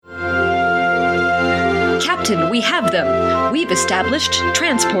Captain, we have them. We've established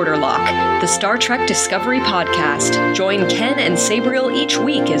Transporter Lock, the Star Trek Discovery podcast. Join Ken and Sabriel each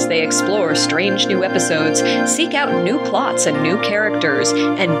week as they explore strange new episodes, seek out new plots and new characters,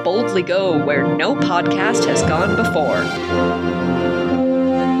 and boldly go where no podcast has gone before.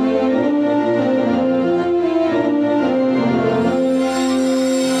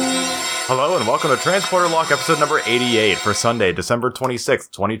 Hello and welcome to Transporter Lock episode number 88 for Sunday, December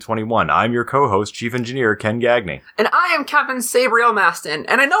 26th, 2021. I'm your co-host, Chief Engineer Ken Gagney. And I am Captain Sabriel Maston.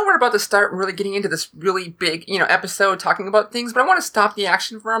 And I know we're about to start really getting into this really big, episode talking about things, but I want to stop the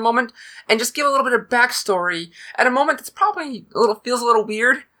action for a moment and just give a little bit of backstory at a moment that's probably feels a little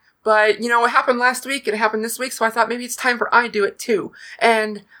weird. But, it happened last week, it happened this week, so I thought maybe it's time for I do it too.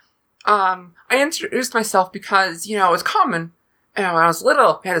 And, I introduced myself because, it's common. And when I was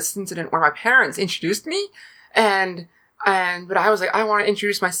little, I had this incident where my parents introduced me, but I was like, I want to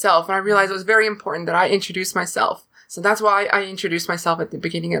introduce myself, and I realized it was very important that I introduce myself. So that's why I introduced myself at the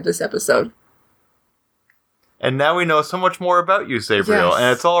beginning of this episode. And now we know so much more about you, Sabriel, yes.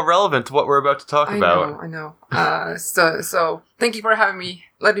 And it's all relevant to what we're about to talk about. I know. So thank you for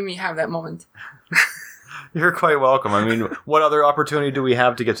letting me have that moment. You're quite welcome. I mean, what other opportunity do we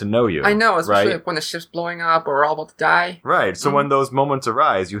have to get to know you? I know, especially right? when the ship's blowing up or we're all about to die. Right, so when those moments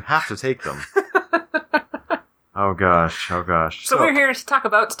arise, you have to take them. Oh gosh. So we're here to talk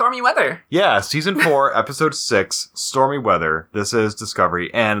about stormy weather. Yeah, Season 4, Episode 6, Stormy Weather. This is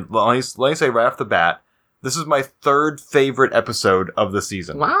Discovery, and let me say right off the bat, this is my third favorite episode of the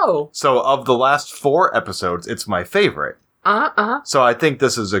season. Wow. So of the last 4 episodes, it's my favorite. So I think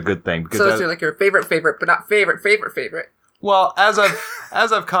this is a good thing. Because so it's like your favorite, but not favorite. Well, as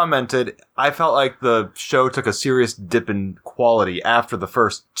I've commented, I felt like the show took a serious dip in quality after the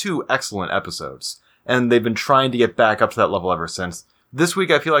first 2 excellent episodes. And they've been trying to get back up to that level ever since. This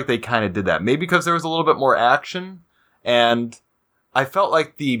week, I feel like they kind of did that. Maybe because there was a little bit more action, and I felt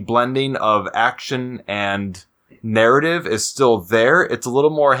like the blending of action and narrative is still there. It's a little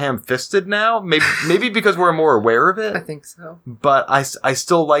more ham-fisted now. Maybe because we're more aware of it. I think so. But I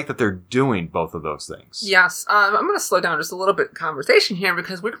still like that they're doing both of those things. Yes. I'm going to slow down just a little bit conversation here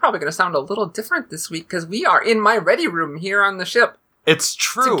because we're probably going to sound a little different this week because we are in my ready room here on the ship. It's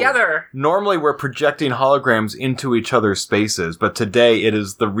true. Together. Normally we're projecting holograms into each other's spaces, but today it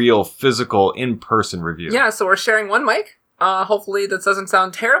is the real physical in-person review. Yeah, so we're sharing one mic. Hopefully this doesn't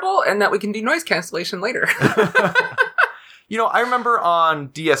sound terrible and that we can do noise cancellation later. I remember on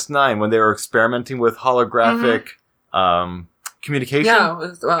DS9 when they were experimenting with holographic communication. Yeah,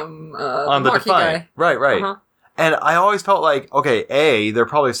 with on the Marky Defiant. guy. Right. Uh-huh. And I always felt like, okay, A, they're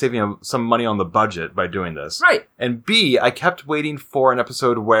probably saving some money on the budget by doing this. Right. And B, I kept waiting for an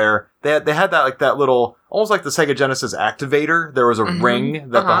episode where they had that little, almost like the Sega Genesis activator. There was a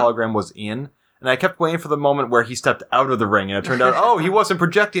ring that the hologram was in. And I kept waiting for the moment where he stepped out of the ring, and it turned out, he wasn't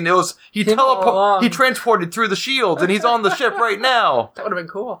projecting. It was, he transported through the shields, and he's on the ship right now. That would have been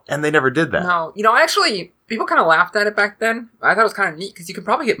cool. And they never did that. No. Actually, people kind of laughed at it back then. I thought it was kind of neat, because you could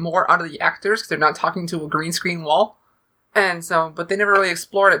probably get more out of the actors, because they're not talking to a green screen wall. And so, but they never really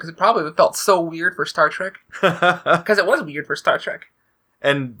explored it, because it probably felt so weird for Star Trek. Because it was weird for Star Trek.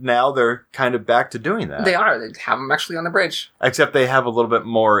 And now they're kind of back to doing that. They are. They have them actually on the bridge. Except they have a little bit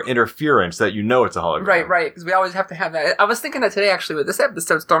more interference that it's a hologram. Right. Because we always have to have that. I was thinking that today, actually, with this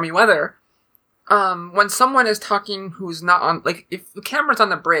episode, Stormy Weather. When someone is talking who's not on... Like, if the camera's on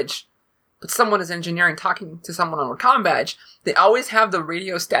the bridge, but someone is engineering talking to someone on a comm badge, they always have the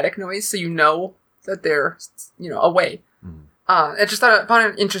radio static noise, so you know that they're, away. I just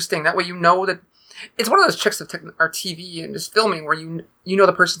found it interesting. That way you know that... It's one of those tricks of TV and just filming where you know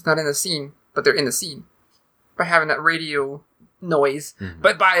the person's not in the scene, but they're in the scene by having that radio noise. Mm-hmm.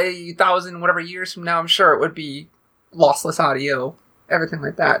 But by 1,000 whatever years from now, I'm sure it would be lossless audio, everything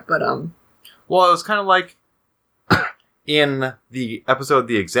like that. But well, it was kind of like in the episode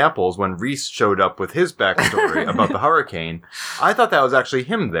The Examples when Reese showed up with his backstory about the hurricane. I thought that was actually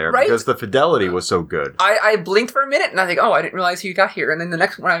him there because the fidelity was so good. I blinked for a minute and I think, I didn't realize he got here. And then the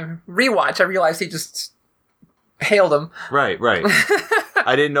next when I rewatch, I realized he just hailed him. Right.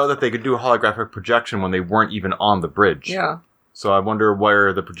 I didn't know that they could do a holographic projection when they weren't even on the bridge. Yeah. So I wonder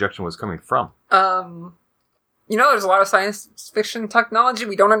where the projection was coming from. There's a lot of science fiction technology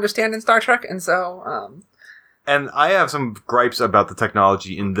we don't understand in Star Trek, and so And I have some gripes about the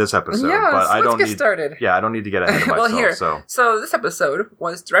technology in this episode, but I don't let's get started. Yeah, I don't need to get ahead of myself. So this episode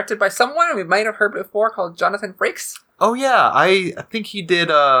was directed by someone we might have heard before called Jonathan Frakes. Oh yeah, I think he did.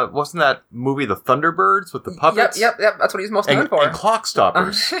 Wasn't that movie The Thunderbirds with the puppets? Yep. That's what he's most known for. And Clock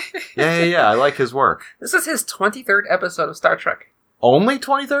Stoppers. Yeah. I like his work. This is his 23rd episode of Star Trek. Only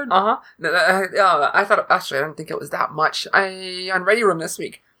 23rd? I thought, actually, I didn't think it was that much. On Ready Room this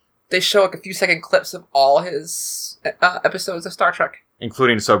week, they show like a few second clips of all his episodes of Star Trek.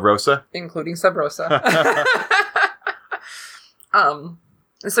 Including Sub Rosa? Including Sub Rosa. And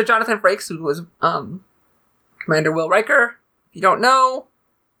so Jonathan Frakes, who was Commander Will Riker, if you don't know,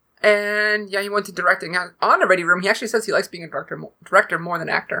 and yeah, he went to directing on a Ready Room. He actually says he likes being a director more than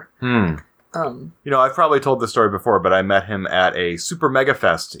actor. I've probably told this story before, but I met him at a Super Mega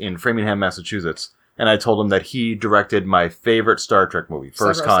Fest in Framingham, Massachusetts, and I told him that he directed my favorite Star Trek movie,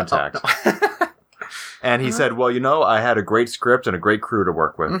 First Contact. Oh, no. And he said, well, I had a great script and a great crew to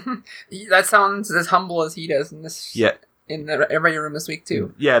work with. Mm-hmm. That sounds as humble as he does in this. Yeah. In the Ready Room this week,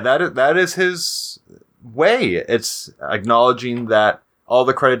 too. Yeah, that is his way. It's acknowledging that all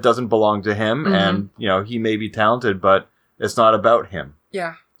the credit doesn't belong to him, and, he may be talented, but it's not about him.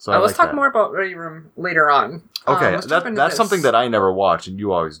 Yeah. So let's talk more about Ready Room later on. Okay, that's something that I never watch, and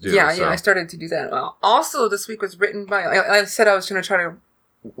you always do. Yeah, I started to do that. Well, also, this week was written by... I said I was going to try to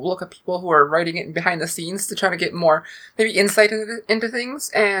look at people who are writing it behind the scenes to try to get more, maybe insight into things,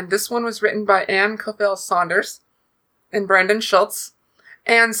 and this one was written by Ann Cofell Saunders and Brandon Schultz.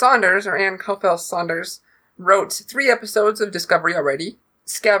 Ann Cofell Saunders, wrote 3 episodes of Discovery already.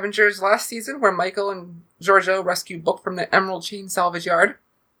 Scavengers last season, where Michael and Giorgio rescue Book from the Emerald Chain Salvage Yard.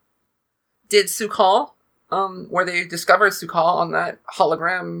 Did Su'Kal, where they discovered Su'Kal on that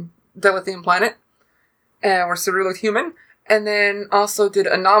hologram dilithium planet, where Saru looked human. And then also did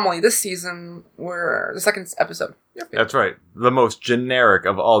Anomaly this season, where the second episode. That's right. The most generic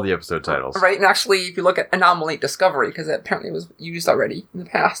of all the episode titles. Right, and actually, if you look at Anomaly Discovery, because it apparently was used already in the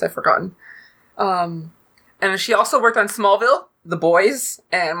past, I've forgotten. And she also worked on Smallville, The Boys,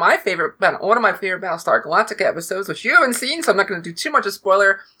 and one of my favorite Battlestar Galactica episodes, which you haven't seen, so I'm not going to do too much of a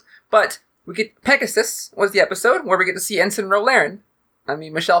spoiler, but Pegasus was the episode where we get to see Ensign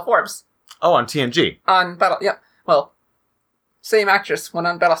Michelle Forbes. Oh, on TNG. Same actress, went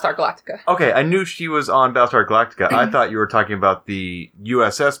on Battlestar Galactica. Okay, I knew she was on Battlestar Galactica. I thought you were talking about the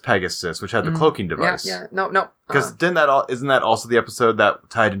USS Pegasus, which had the cloaking device. Yeah, no. Because isn't that also the episode that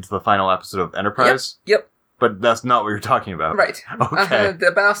tied into the final episode of Enterprise? Yep. But that's not what you're talking about. Right. Okay.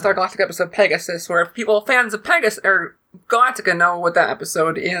 The Battlestar Galactica episode Pegasus, where fans of Pegasus or Galactica know what that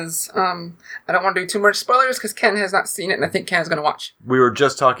episode is. I don't want to do too much spoilers because Ken has not seen it, and I think Ken's going to watch. We were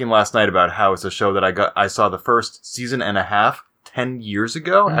just talking last night about how it's a show that I saw the first season and a half 10 years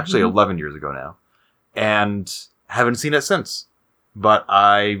ago, actually 11 years ago now, and haven't seen it since. But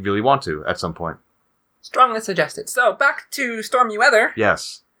I really want to at some point. Strongly suggested. So, back to Stormy Weather.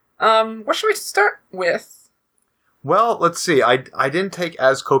 Yes. What should we start with? Well, let's see. I didn't take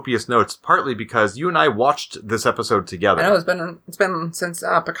as copious notes, partly because you and I watched this episode together. I know, it's been since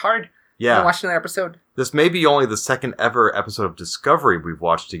Picard. Yeah. I watched another episode. This may be only the second ever episode of Discovery we've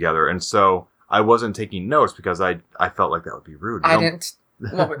watched together, and so I wasn't taking notes because I felt like that would be rude. I didn't.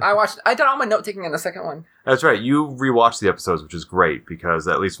 Well, I did all my note taking in the second one. That's right. You rewatched the episodes, which is great because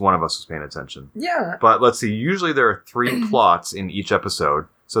at least one of us was paying attention. Yeah. But let's see. Usually there are 3 plots in each episode.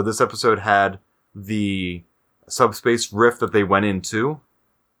 So this episode had the subspace rift that they went into,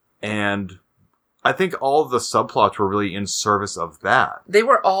 and I think all of the subplots were really in service of that.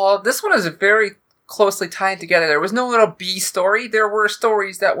 This one is very closely tied together. There was no little B story. There were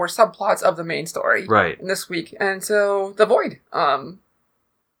stories that were subplots of the main story. Right. In this week. And so, The Void.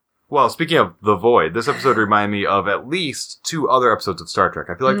 Well, speaking of The Void, this episode reminded me of at least 2 other episodes of Star Trek.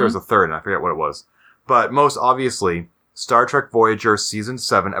 I feel like there was a third, and I forget what it was. But most obviously, Star Trek Voyager Season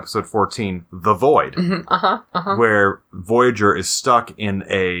 7, Episode 14, The Void. Where Voyager is stuck in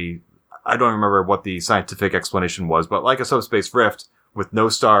I don't remember what the scientific explanation was, but like a subspace rift with no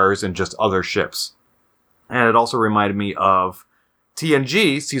stars and just other ships. And it also reminded me of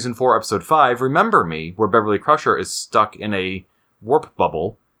TNG Season 4, Episode 5, Remember Me, where Beverly Crusher is stuck in a warp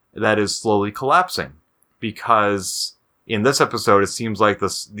bubble that is slowly collapsing. Because in this episode, it seems like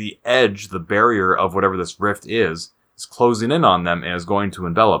the edge, the barrier of whatever this rift is closing in on them and is going to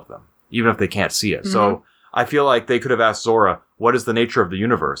envelop them, even if they can't see it. So I feel like they could have asked Zora, what is the nature of the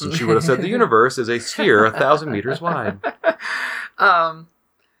universe? And she would have said, the universe is a sphere 1,000 meters wide. It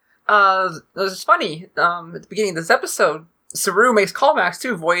was funny. At the beginning of this episode, Saru makes callbacks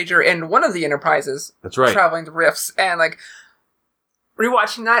to Voyager and one of the Enterprises. That's right. Traveling to rifts. And,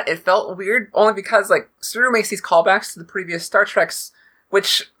 rewatching that, it felt weird, only because, Saru makes these callbacks to the previous Star Treks,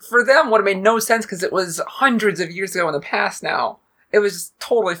 which, for them, would have made no sense because it was hundreds of years ago in the past now. It was just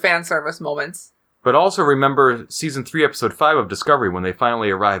totally fan service moments. But also remember Season 3, Episode 5 of Discovery when they finally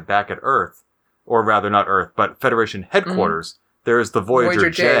arrived back at Earth. Or rather, not Earth, but Federation headquarters. there's the Voyager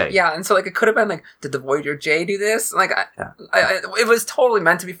J. Yeah, and so like it could have been like, did the Voyager J do this? Like, it was totally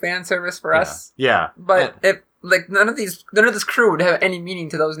meant to be fan service for us. Yeah. But none of this crew would have any meaning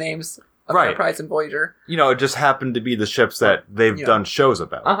to those names of Enterprise and Voyager. You know, it just happened to be the ships that they've done shows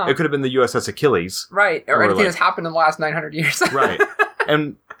about. Uh-huh. It could have been the USS Achilles. Right, or anything that's happened in the last 900 years. Right.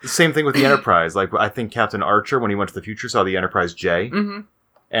 And same thing with the Enterprise. Like, I think Captain Archer, when he went to the future, saw the Enterprise J. Mm-hmm.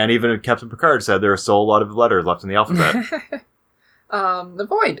 And even Captain Picard said there are still a lot of letters left in the alphabet. The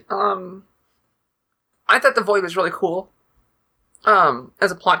Void. I thought the Void was really cool.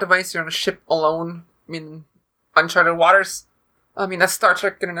 As a plot device, you're on a ship alone in uncharted waters. I mean, that's Star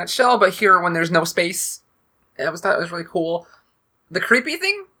Trek in a nutshell, but here, when there's no space, I thought it was really cool. The creepy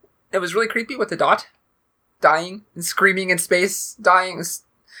thing, it was really creepy with the Dot dying and screaming in space. Dying.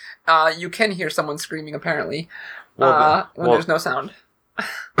 You can hear someone screaming, apparently, when there's no sound.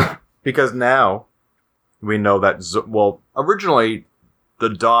 Because now we know that, originally the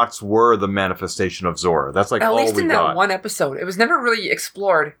Dots were the manifestation of Zora. That's like all we got. At least in that one episode. It was never really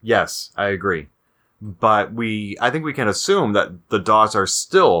explored. Yes, I agree. But I think we can assume that the Dots are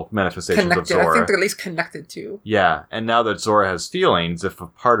still manifestations of Zora. I think they're at least connected to. Yeah, and now that Zora has feelings, if a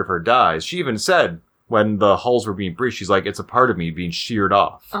part of her dies, she even said when the hulls were being breached, she's like, it's a part of me being sheared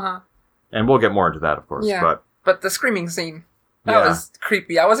off. Uh-huh. And we'll get more into that, of course. Yeah, but the screaming scene, that was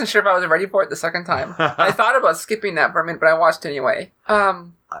creepy. I wasn't sure if I was ready for it the second time. I thought about skipping that for a minute, but I watched anyway.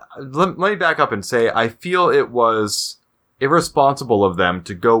 Let me back up and say, I feel it was irresponsible of them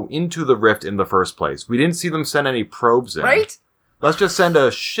to go into the rift in the first place. We didn't see them send any probes in. Right? Let's just send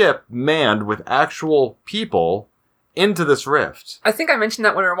a ship manned with actual people into this rift. I think I mentioned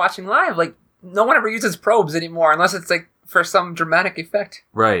that when we were watching live. Like, no one ever uses probes anymore unless it's like for some dramatic effect.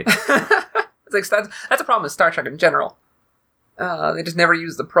 Right. It's like that's a problem with Star Trek in general. They just never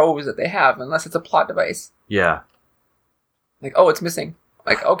use the probes that they have unless it's a plot device. Yeah. Like, oh, it's missing.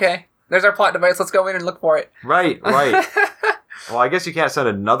 Like, okay, there's our plot device. Let's go in and look for it. Right. Well, I guess you can't send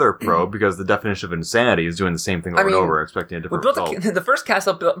another probe because the definition of insanity is doing the same thing over and over, expecting a different result. The first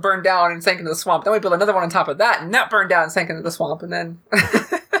castle burned down and sank into the swamp. Then we built another one on top of that, and that burned down and sank into the swamp. And then,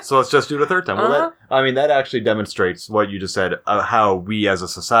 so let's just do it a third time. Well, that actually demonstrates what you just said: how we as a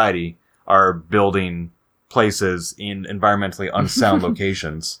society are building places in environmentally unsound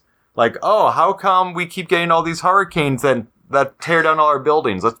locations. Like, oh, how come we keep getting all these hurricanes that tear down all our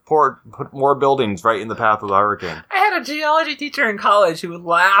buildings? Let's put more buildings right in the path of the hurricane. I had a geology teacher in college who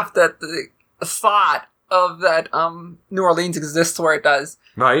laughed at the thought of that New Orleans exists where it does.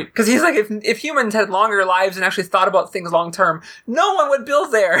 Right. Because he's like, if humans had longer lives and actually thought about things long term, no one would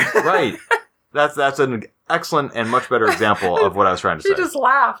build there. Right. That's an excellent and much better example of what I was trying to say. He just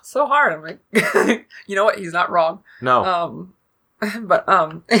laughed so hard. I'm like, you know what? He's not wrong. No. But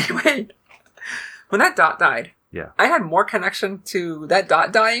anyway, when that Dot died, I had more connection to that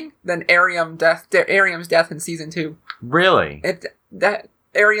Dot dying than Ariam's death in season 2. Really? That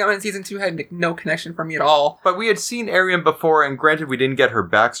Ariam in season 2 had no connection for me at all. But we had seen Ariam before, and granted, we didn't get her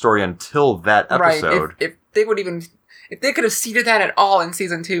backstory until that episode. Right. If they could have seeded that at all in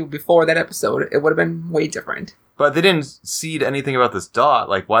season 2 before that episode, it would have been way different. But they didn't seed anything about this Dot.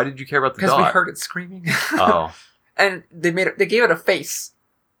 Like, why did you care about the Dot? Because we heard it screaming. Oh. And they gave it a face.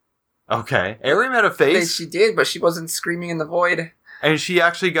 Okay. Ariam had a face? She did, but she wasn't screaming in the void. And she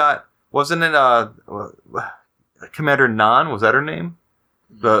actually wasn't it, Commander Nan? Was that her name?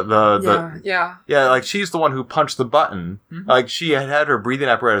 Yeah, like she's the one who punched the button. Mm-hmm. Like she had her breathing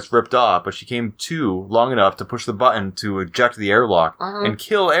apparatus ripped off, but she came to long enough to push the button to eject the airlock and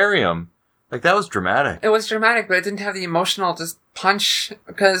kill Ariam. Like that was dramatic. It was dramatic, but it didn't have the emotional just punch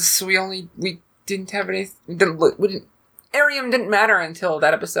because we didn't have any. Ariam didn't matter until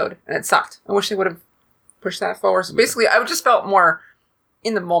that episode, and it sucked. I wish they would have pushed that forward. So basically, I just felt more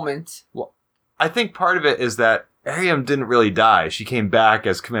in the moment. Well, I think part of it is that Ariam didn't really die. She came back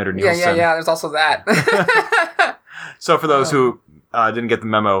as Commander Nielsen. Yeah, there's also that. So for those who didn't get the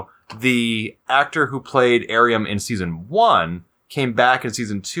memo, the actor who played Ariam in season 1 came back in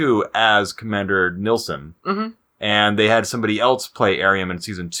season 2 as Commander Nielsen. Mm-hmm. And they had somebody else play Ariam in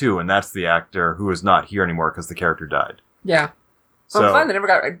season 2, and that's the actor who is not here anymore because the character died. Yeah. Well, I'm fine. They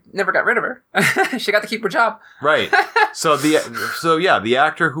never got rid of her. She got to keep her job. Right. So the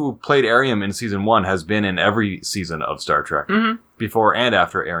actor who played Ariam in season 1 has been in every season of Star Trek before and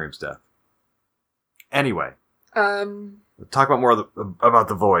after Ariam's death. Anyway, talk about more about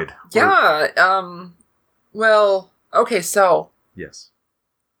the Void. Yeah. Well, okay. So yes,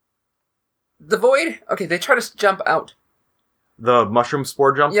 the Void. Okay, they try to jump out. The mushroom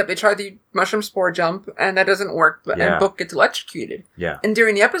spore jump? Yep, they tried the mushroom spore jump, and that doesn't work, and Book gets electrocuted. Yeah. And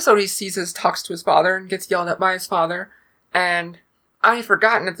during the episode, he talks to his father, and gets yelled at by his father, And I had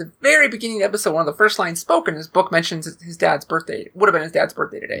forgotten at the very beginning of the episode, one of the first lines spoken, his book mentions his dad's birthday. It would have been his dad's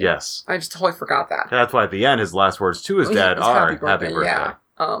birthday today. Yes. I just totally forgot that. That's why at the end, his last words to his dad are, Happy birthday. Yeah.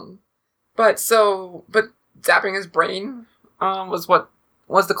 But zapping his brain was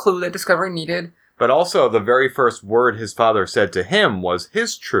the clue that Discovery needed. But also, the very first word his father said to him was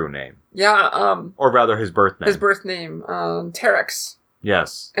his true name. Yeah, or rather, his birth name. His birth name, Terex.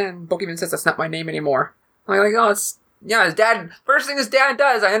 Yes. And Book even says that's not my name anymore. I'm like, oh, his dad, first thing his dad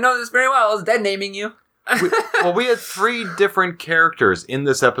does, I know this very well, is dad naming you. we had 3 different characters in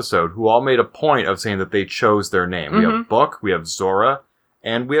this episode who all made a point of saying that they chose their name. We have Book, we have Zora,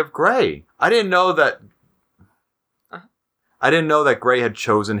 and we have Gray. I didn't know that Gray had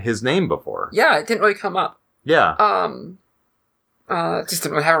chosen his name before. Yeah, it didn't really come up. Yeah. Just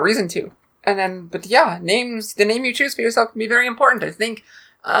didn't have a reason to. And then, but yeah, the name you choose for yourself can be very important. I think,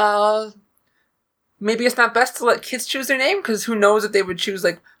 maybe it's not best to let kids choose their name, because who knows if they would choose,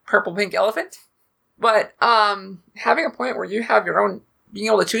 like, Purple Pink Elephant. But, having a point where you have your own, being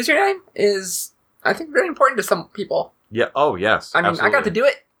able to choose your name is, I think, very important to some people. Yeah. Oh, yes. I mean, absolutely. I got to do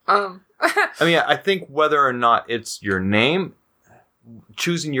it. I mean, I think whether or not it's your name,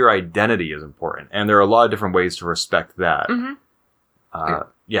 choosing your identity is important. And there are a lot of different ways to respect that. Mm-hmm.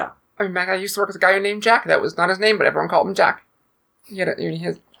 Yeah. I mean, I used to work with a guy named Jack. That was not his name, but everyone called him Jack. He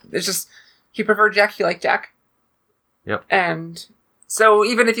preferred Jack. He liked Jack. Yep. And so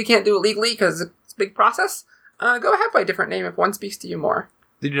even if you can't do it legally because it's a big process, go ahead by a different name if one speaks to you more.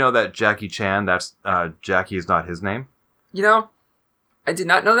 Did you know that Jackie Chan, Jackie is not his name? You know, I did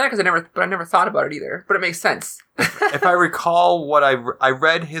not know that I never thought about it either. But it makes sense. If I recall what I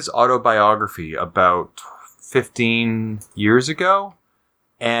read his autobiography about 15 years ago.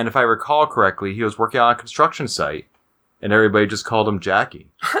 And if I recall correctly, he was working on a construction site and everybody just called him Jackie.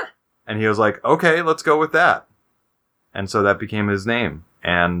 And he was like, okay, let's go with that. And so that became his name.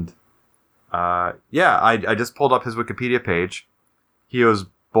 And, I just pulled up his Wikipedia page. He was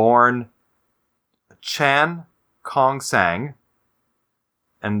born Chan Kong Sang.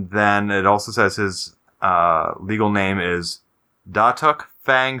 And then it also says his, legal name is Datuk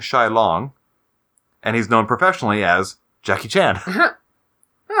Fang Shai Long. And he's known professionally as Jackie Chan.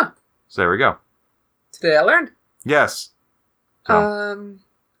 Huh. So there we go. Today I learned. Yes. So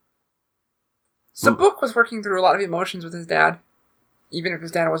Book was working through a lot of emotions with his dad, even if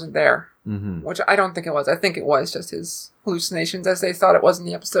his dad wasn't there. Mm-hmm. Which I don't think it was. I think it was just his hallucinations, as they thought it was in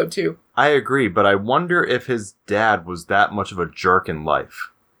the episode, too. I agree, but I wonder if his dad was that much of a jerk in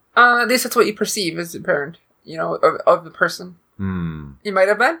life. At least that's what you perceive as a parent, of the person. He might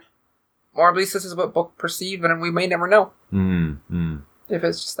have been. Or at least this is what Book perceived, and we may never know. If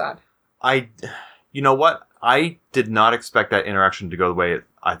it's just that. You know what? I did not expect that interaction to go the way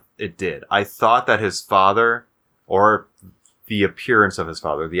it did. I thought that his father, or the appearance of his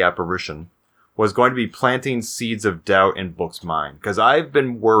father, the apparition, was going to be planting seeds of doubt in Book's mind. Because I've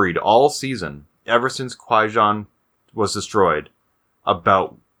been worried all season, ever since Qui-Gon was destroyed,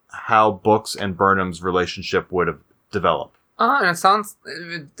 about how Book's and Burnham's relationship would have developed. And it sounds...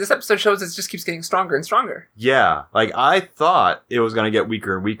 This episode shows it just keeps getting stronger and stronger. Yeah. Like, I thought it was going to get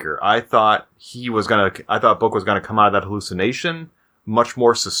weaker and weaker. I thought Book was going to come out of that hallucination much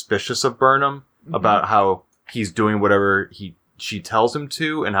more suspicious of Burnham about how he's doing whatever she tells him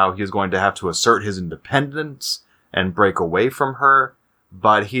to and how he's going to have to assert his independence and break away from her.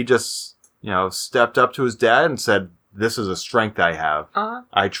 But he just, stepped up to his dad and said, this is a strength I have.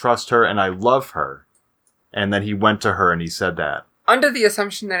 I trust her and I love her. And then he went to her and he said that. Under the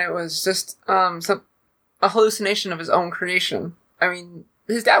assumption that it was just a hallucination of his own creation. I mean,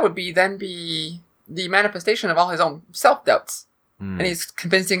 his dad would be the manifestation of all his own self-doubts. And he's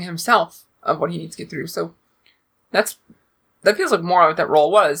convincing himself of what he needs to get through. So that feels like more what that role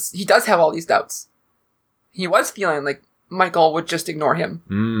was. He does have all these doubts. He was feeling like Michael would just ignore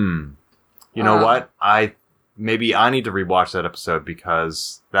him. You know what? Maybe I need to rewatch that episode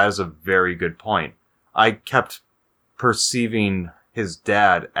because that is a very good point. I kept perceiving his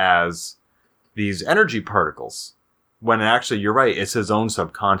dad as these energy particles, when actually, you're right, it's his own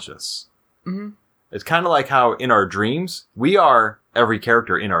subconscious. It's kind of like how in our dreams, we are every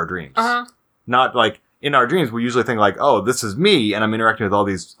character in our dreams. Not like, in our dreams, we usually think like, oh, this is me, and I'm interacting with all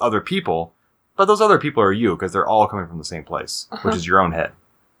these other people, but those other people are you, because they're all coming from the same place, which is your own head,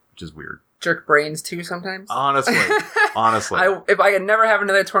 which is weird. Jerk brains too sometimes. Honestly. If I could never have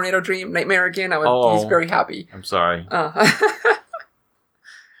another tornado dream nightmare again, I would be very happy. I'm sorry.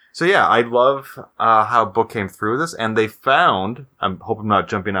 So yeah, I love how Book came through this, and they found, I hope I'm not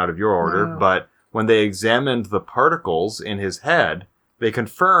jumping out of your order, but when they examined the particles in his head, they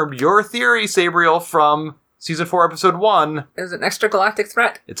confirmed your theory, Sabriel, from Season 4, Episode 1. It was an extragalactic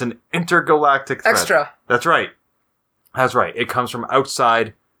threat. It's an intergalactic threat. Extra. That's right. That's right. It comes from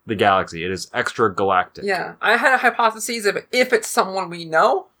outside the galaxy. It is extragalactic. Yeah. I had a hypothesis of if it's someone we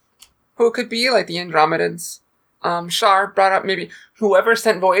know, who it could be, like the Andromedans. Shar brought up maybe whoever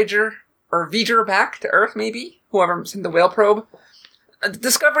sent Voyager or V'ger back to Earth, maybe. Whoever sent the whale probe.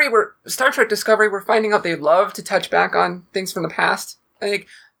 Star Trek Discovery, we're finding out they love to touch back on things from the past. Like,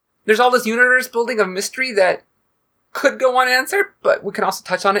 there's all this universe building of mystery that could go unanswered, but we can also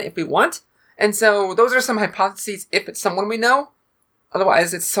touch on it if we want. And so those are some hypotheses if it's someone we know.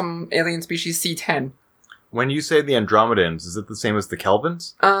 Otherwise, it's some alien species C10. When you say the Andromedans, is it the same as the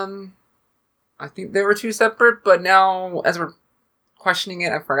Kelvins? I think they were two separate, but now, as we're questioning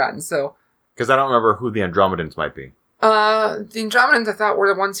it, I've forgotten, so... Because I don't remember who the Andromedans might be. The Andromedans, I thought,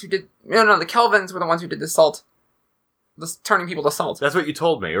 were the ones who did... No, the Kelvins were the ones who did the salt. Turning people to salt. That's what you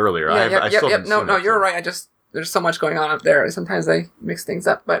told me earlier. Yeah, No, you're right. There's so much going on up there. Sometimes I mix things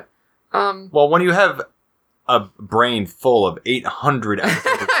up, but... Well, when you have a brain full of 800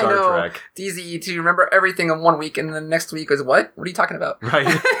 episodes of Star Trek... It's easy to remember everything in 1 week, and then next week is what? What are you talking about?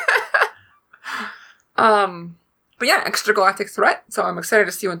 Right. But yeah, extragalactic threat. So I'm excited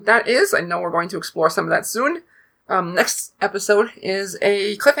to see what that is. I know we're going to explore some of that soon. Next episode is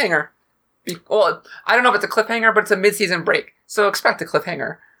a cliffhanger. Well, I don't know if it's a cliffhanger, but it's a mid-season break. So expect a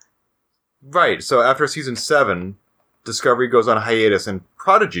cliffhanger. Right. So after season 7, Discovery goes on hiatus and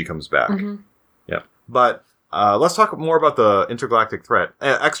Prodigy comes back. Mm-hmm. Yep. But let's talk more about the extragalactic threat.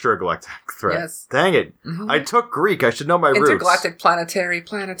 Yes. Dang it. Mm-hmm. I took Greek. I should know my roots. Intergalactic, planetary,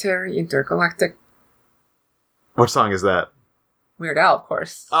 intergalactic. What song is that? Weird Al, of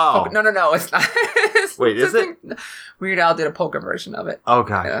course. Oh. No, it's not. Wait, is it? Weird Al did a polka version of it. Oh,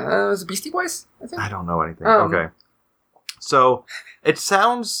 God. It was Beastie Boys, I think. I don't know anything. Okay. So, it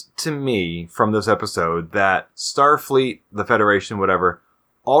sounds to me from this episode that Starfleet, the Federation, whatever,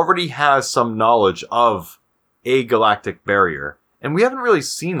 already has some knowledge of a galactic barrier. And we haven't really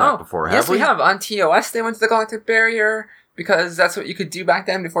seen that before, have we? Yes, we have. On TOS, they went to the galactic barrier because that's what you could do back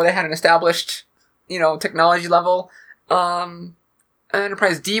then before they had an established, technology level.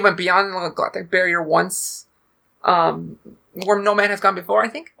 Enterprise D went beyond the galactic barrier once. Where No Man Has Gone Before, I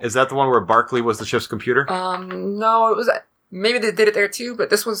think. Is that the one where Barclay was the ship's computer? No, it was... Maybe they did it there too, but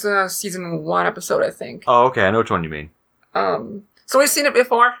this was a season 1 episode, I think. Oh, okay. I know which one you mean. So we've seen it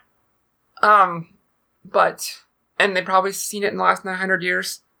before. But... And they've probably seen it in the last 900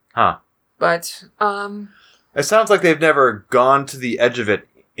 years. Huh. But, It sounds like they've never gone to the edge of it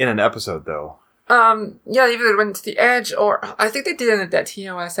in an episode, though. Yeah, they either went to the edge, or I think they did in that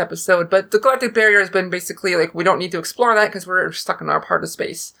TOS episode, but the galactic barrier has been basically like, we don't need to explore that because we're stuck in our part of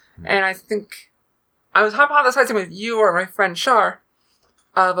space. Mm-hmm. And I think I was hypothesizing with you or my friend Shar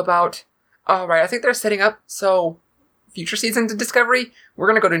about, I think they're setting up, so future seasons of Discovery, we're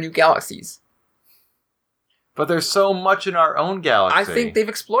going to go to new galaxies. But there's so much in our own galaxy. I think they've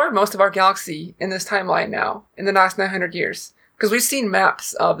explored most of our galaxy in this timeline now, in the last 900 years. Because we've seen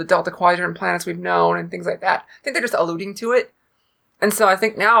maps of the Delta Quadrant planets we've known and things like that. I think they're just alluding to it. And so I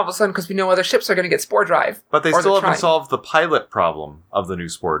think now, all of a sudden, because we know other ships are going to get spore drive. But they still haven't solved the pilot problem of the new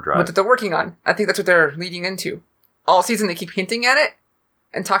spore drive. But that they're working on. I think that's what they're leading into. All season they keep hinting at it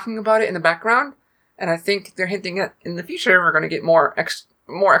and talking about it in the background. And I think they're hinting at in the future we're going to get more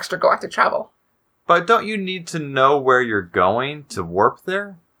extragalactic travel. But don't you need to know where you're going to warp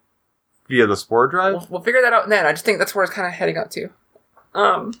there? Via the spore drive? We'll figure that out then. I just think that's where it's kind of heading up to.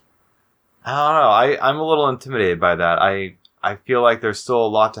 I don't know. I'm a little intimidated by that. I feel like there's still a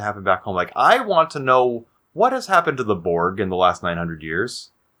lot to happen back home. Like, I want to know what has happened to the Borg in the last 900 years.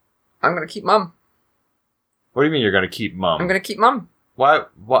 I'm going to keep Mum. What do you mean you're going to keep Mum? I'm going to keep Mum. Why?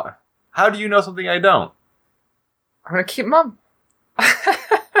 What? How do you know something I don't? I'm going to keep Mum.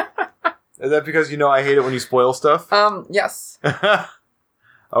 Is that because you know I hate it when you spoil stuff? Yes.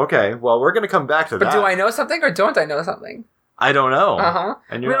 Okay, well, we're going to come back to that. But do I know something or don't I know something? I don't know. Uh-huh.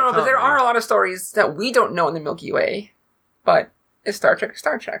 And but there are a lot of stories that we don't know in the Milky Way. But it's Star Trek,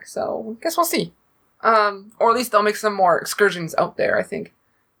 so I guess we'll see. Or at least they'll make some more excursions out there, I think.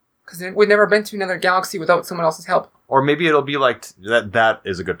 Because we've never been to another galaxy without someone else's help. Or maybe it'll be like... That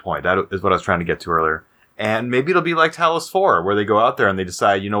is a good point. That is what I was trying to get to earlier. And maybe it'll be like Talos 4, where they go out there and they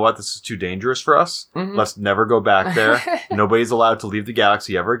decide, you know what, this is too dangerous for us. Mm-hmm. Let's never go back there. Nobody's allowed to leave the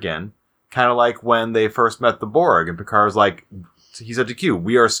galaxy ever again. Kind of like when they first met the Borg, and Picard's like, he said to Q,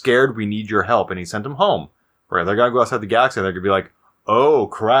 we are scared, we need your help, and he sent him home. Where they're going to go outside the galaxy and they're going to be like, oh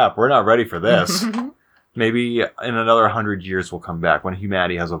crap, we're not ready for this. Maybe in another 100 years we'll come back when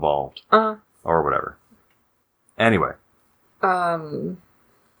humanity has evolved. Or whatever. Anyway.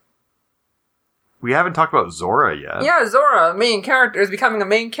 We haven't talked about Zora yet. Yeah, Zora, main character, is becoming a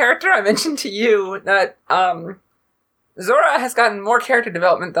main character. I mentioned to you that Zora has gotten more character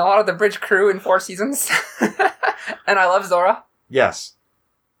development than a lot of the Bridge crew in 4 seasons. And I love Zora. Yes.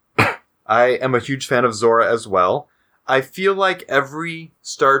 I am a huge fan of Zora as well. I feel like every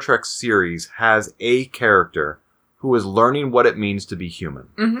Star Trek series has a character who is learning what it means to be human.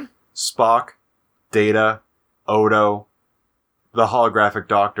 Mm-hmm. Spock, Data, Odo, the holographic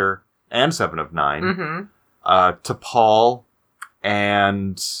Doctor, and Seven of Nine, Mm-hmm. T'Pol,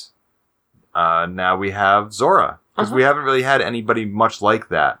 and now we have Zora. Because we haven't really had anybody much like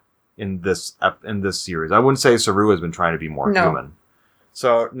that in this series. I wouldn't say Saru has been trying to be more human.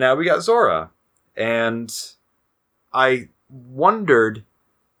 So now we got Zora. And I wondered,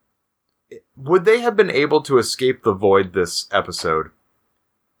 would they have been able to escape the void this episode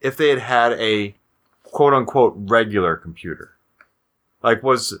if they had had a quote-unquote regular computer? Like,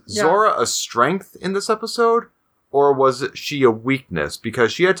 was Zora a strength in this episode? Or was she a weakness?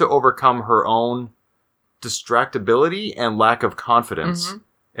 Because she had to overcome her own distractibility and lack of confidence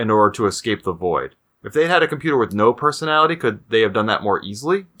in order to escape the void. If they had a computer with no personality, could they have done that more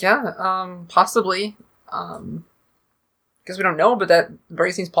easily? Yeah, possibly. Because we don't know, but that very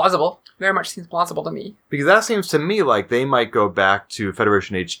much seems plausible to me. Because that seems to me like they might go back to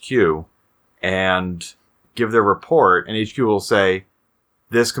Federation HQ and give their report, and HQ will say,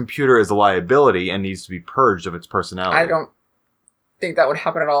 this computer is a liability and needs to be purged of its personality. I don't think that would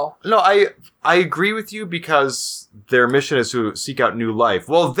happen at all. No, I agree with you because their mission is to seek out new life.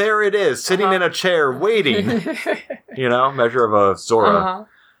 Well, there it is, sitting in a chair waiting. Measure of a Zora.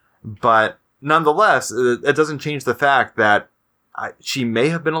 But nonetheless, it doesn't change the fact that she may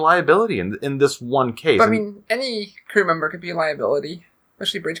have been a liability in this one case. But, I mean, any crew member could be a liability,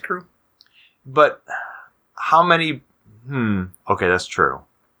 especially Bridge crew. But how many... Okay, that's true.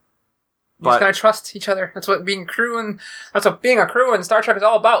 You just gotta trust each other. That's what being a crew in Star Trek is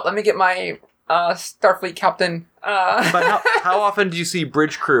all about. Let me get my Starfleet captain. But how often do you see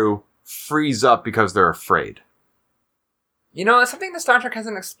Bridge crew freeze up because they're afraid? It's something that Star Trek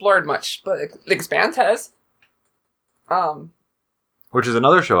hasn't explored much, but The Expanse has. Which is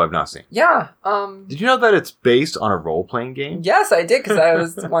another show I've not seen. Yeah. Did you know that it's based on a role-playing game? Yes, I did, because I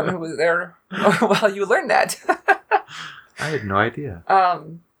was the one who was there while you learned that. I had no idea.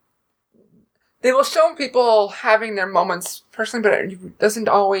 They will show people having their moments personally, but it doesn't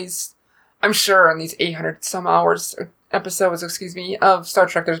always... I'm sure in these 800 some episodes, of Star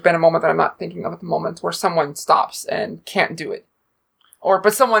Trek, there's been a moment that I'm not thinking of at the moment where someone stops and can't do it.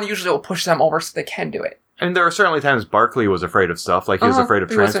 But someone usually will push them over so they can do it. And there were certainly times Barclay was afraid of stuff, like he was afraid of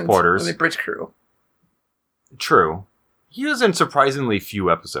transporters. He wasn't really Bridge crew. True. He was in surprisingly few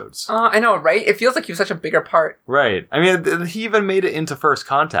episodes. I know, right? It feels like he was such a bigger part. Right. I mean, he even made it into First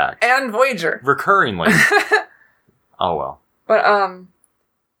Contact. And Voyager. Recurringly. Oh, well. But,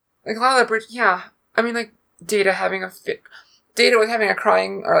 like, a lot of the Bridge, yeah. I mean, like, Data having a fit. Data was having a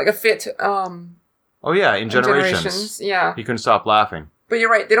crying, or like a fit, Oh, yeah, in Generations. Yeah. He couldn't stop laughing. But you're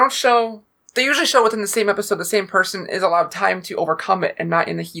right, they usually show within the same episode the same person is allowed time to overcome it and not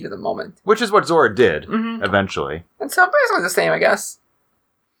in the heat of the moment. Which is what Zora did, eventually. And so basically the same, I guess.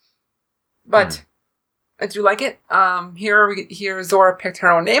 But I do like it. Here Zora picked her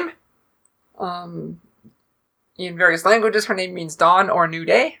own name. In various languages, her name means dawn or new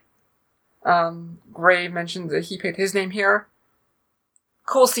day. Gray mentioned that he picked his name here.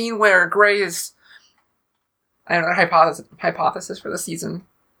 Cool scene where Gray is... I don't know, hypothesis for the season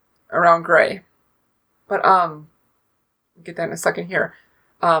around Gray. But, get that in a second here.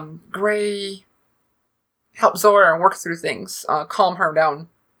 Gray helps Zora work through things, calm her down.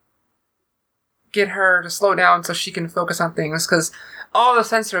 Get her to slow down so she can focus on things, because all the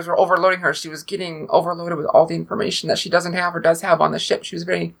sensors were overloading her. She was getting overloaded with all the information that she doesn't have or does have on the ship. She was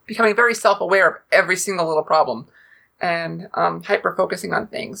becoming very self-aware of every single little problem, and hyper-focusing on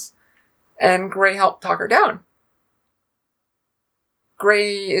things. And Gray helped talk her down.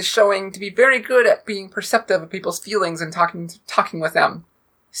 Gray is showing to be very good at being perceptive of people's feelings and talking with them.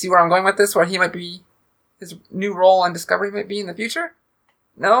 See where I'm going with this? Where his new role on Discovery might be in the future?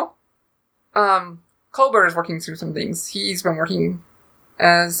 No? Culber is working through some things. He's been working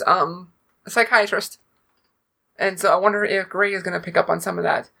as a psychiatrist. And so I wonder if Gray is going to pick up on some of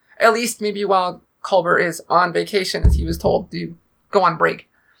that. At least maybe while Culber is on vacation, as he was told to go on break.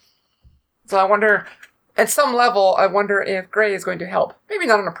 So I wonder... At some level, I wonder if Gray is going to help. Maybe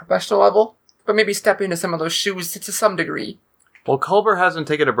not on a professional level, but maybe step into some of those shoes to some degree. Well, Culber hasn't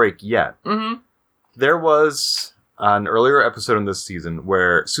taken a break yet. Mm-hmm. There was an earlier episode in this season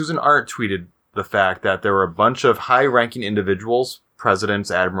where Susan Arndt tweeted the fact that there were a bunch of high-ranking individuals presidents,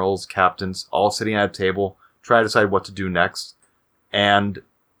 admirals, captains, all sitting at a table, trying to decide what to do next. And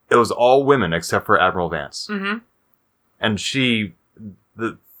it was all women except for Admiral Vance. Mm-hmm.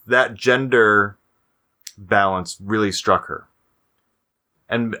 And that gender balance really struck her.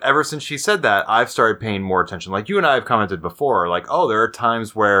 And ever since she said that, I've started paying more attention. Like you and I have commented before, like, oh, there are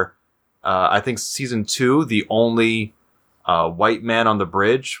times where, I think season 2, the only, white man on the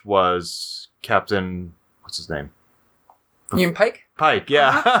bridge was Captain, what's his name? You mean Pike? Pike,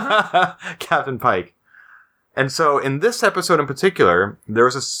 yeah. Captain Pike. And so in this episode in particular, there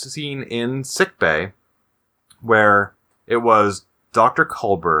was a scene in sickbay where it was Dr.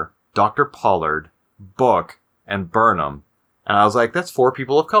 Culber, Dr. Pollard, Book, and Burnham. And I was like, that's 4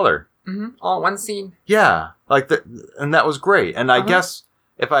 people of color. Mm-hmm. All in one scene. Yeah. And that was great. And I guess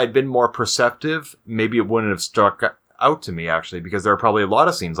if I had been more perceptive, maybe it wouldn't have struck out to me, actually, because there are probably a lot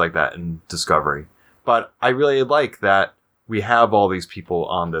of scenes like that in Discovery. But I really like that we have all these people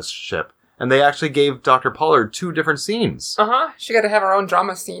on this ship. And they actually gave Dr. Pollard 2 different scenes. She got to have her own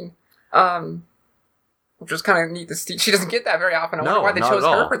drama scene. Which was kind of neat to see. She doesn't get that very often. I wonder why they chose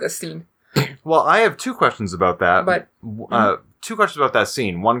her for this scene. Well, I have 2 questions about that. But 2 questions about that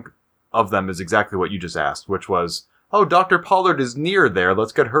scene. One of them is exactly what you just asked, which was, oh, Dr. Pollard is near there.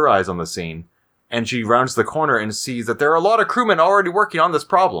 Let's get her eyes on the scene. And she rounds the corner and sees that there are a lot of crewmen already working on this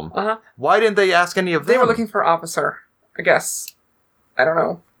problem. Why didn't they ask any of them? They were looking for an officer, I guess. I don't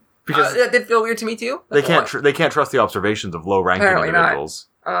know. Because that did feel weird to me too. They can't trust the observations of low-ranking individuals.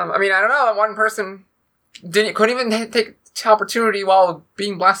 I mean, I don't know. One person couldn't even take the opportunity while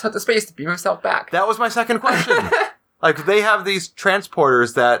being blasted out to space to beam himself back. That was my second question. Like, they have these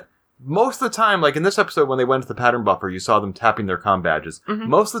transporters that most of the time, like in this episode when they went to the pattern buffer, you saw them tapping their comm badges.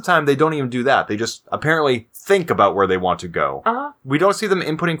 Most of the time, they don't even do that. They just apparently think about where they want to go. We don't see them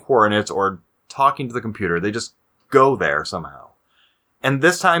inputting coordinates or talking to the computer. They just go there somehow. And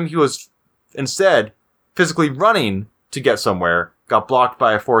this time he was instead physically running to get somewhere, got blocked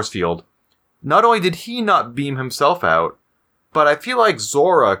by a force field. Not only did he not beam himself out, but I feel like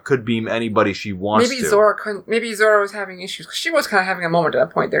Zora could beam anybody she wants to. Maybe Zora was having issues. She was kind of having a moment at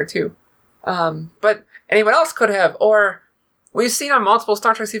that point there too. But anyone else could have. Or we've seen on multiple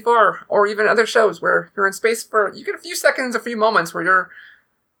Star Trek C4 or even other shows where you're in space you get a few seconds, a few moments where you're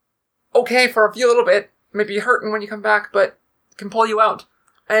okay for a little bit, maybe hurting when you come back, but can pull you out.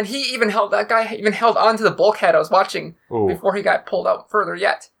 And that guy even held onto the bulkhead I was watching before he got pulled out further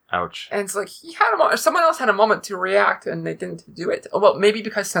yet. Ouch. And it's like someone else had a moment to react and they didn't do it. Well, maybe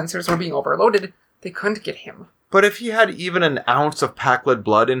because sensors were being overloaded, they couldn't get him. But if he had even an ounce of Pakled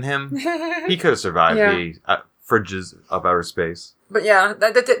blood in him, he could have survived the fridges of outer space. But yeah,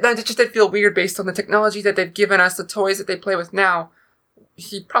 that just did feel weird based on the technology that they've given us, the toys that they play with now.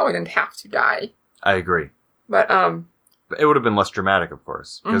 He probably didn't have to die. I agree. But it would have been less dramatic, of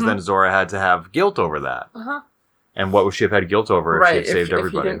course, because then Zora had to have guilt over that. And what would she have had guilt over if she had saved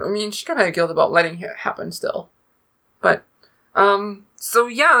everybody? She could have had guilt about letting it happen still. But, so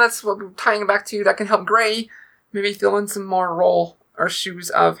yeah, that's what we're tying back to. That can help Gray maybe fill in some more role or shoes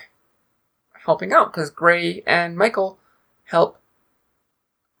of helping out, because Gray and Michael help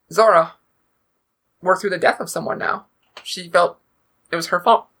Zora work through the death of someone now. She felt it was her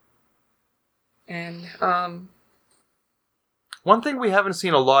fault. And, one thing we haven't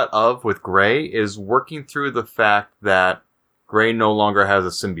seen a lot of with Gray is working through the fact that Gray no longer has a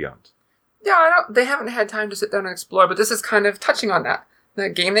symbiont. Yeah, they haven't had time to sit down and explore, but this is kind of touching on that. The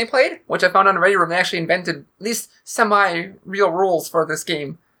game they played, which I found on Ready Room, they actually invented at least semi-real rules for this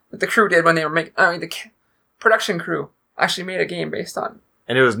game that the crew did when they were the production crew actually made a game based on.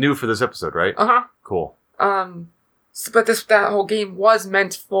 And it was new for this episode, right? Cool. But that whole game was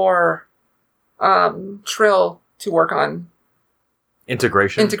meant for Trill to work on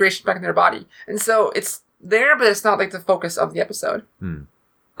integration back in their body, and so it's there, but it's not like the focus of the episode. Maybe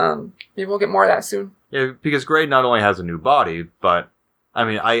we'll get more of that soon. Yeah, because Gray not only has a new body, but I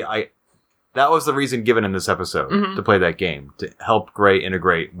mean, I that was the reason given in this episode to play that game, to help Gray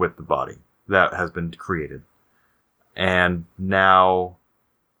integrate with the body that has been created, and now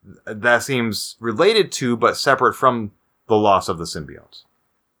that seems related to but separate from the loss of the symbionts.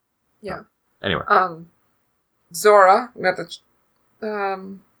 Yeah. Anyway, Zora, we got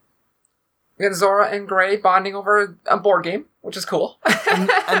Zora and Gray bonding over a board game, which is cool.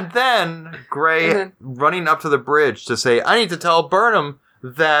 and then Gray running up to the bridge to say, I need to tell Burnham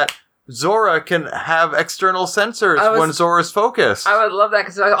that Zora can have external sensors when Zora's focused. I would love that,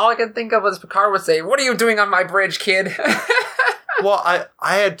 because all I could think of was Picard would say, what are you doing on my bridge, kid? Well,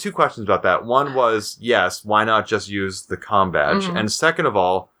 I had 2 questions about that. One was, yes, why not just use the comm badge? And second of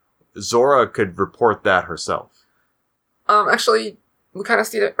all, Zora could report that herself. Actually, we kind of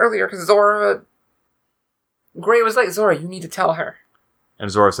stated earlier, because Gray was like, Zora, you need to tell her. And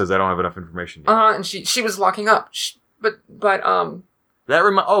Zora says, I don't have enough information yet. And she was locking up. Zora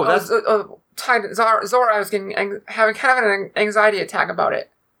was having kind of an anxiety attack about it,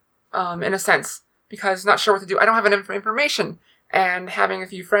 in a sense, because not sure what to do. I don't have enough information, and having a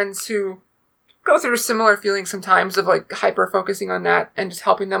few friends who go through similar feelings sometimes of like hyper focusing on that and just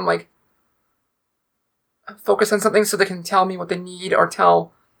helping them like focus on something so they can tell me what they need or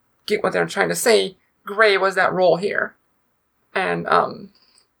get what they're trying to say. Gray was that role here, and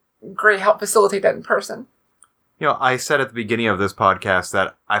Gray helped facilitate that in person. You know, I said at the beginning of this podcast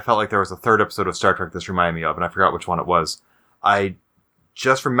that I felt like there was a third episode of Star Trek this reminded me of, and I forgot which one it was. I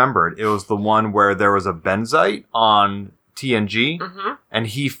just remembered it was the one where there was a benzite on TNG, and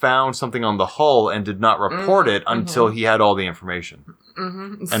he found something on the hull and did not report it until he had all the information.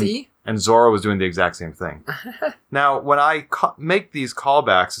 See? And Zora was doing the exact same thing. Now, when I make these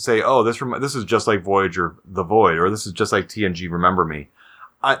callbacks to say, oh, this is just like Voyager The Void, or this is just like TNG Remember Me,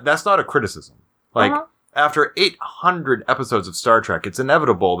 that's not a criticism. Like, after 800 episodes of Star Trek, it's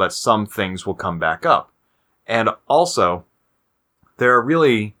inevitable that some things will come back up. And also, there are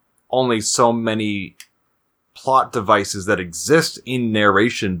really only so many plot devices that exist in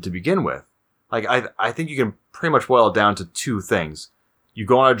narration to begin with. Like, I think you can pretty much boil it down to two things. You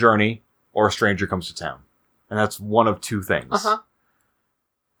go on a journey, or a stranger comes to town. And that's one of two things.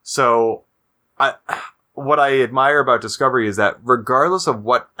 So, what I admire about Discovery is that regardless of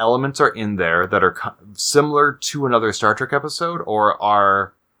what elements are in there that are similar to another Star Trek episode, or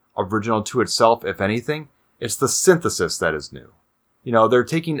are original to itself, if anything, it's the synthesis that is new. You know, they're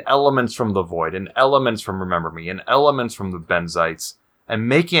taking elements from The Void, and elements from Remember Me, and elements from the Benzites, and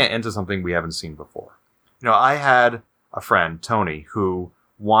making it into something we haven't seen before. You know, I had a friend, Tony, who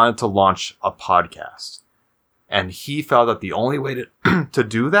wanted to launch a podcast. And he felt that the only way to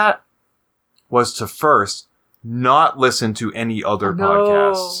do that was to first not listen to any other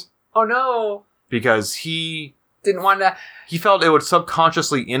podcasts. Oh no. Because he didn't want to. He felt it would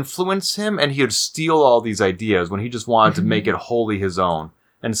subconsciously influence him, and he would steal all these ideas when he just wanted to make it wholly his own.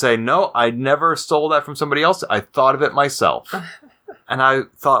 And say, no, I never stole that from somebody else. I thought of it myself. And I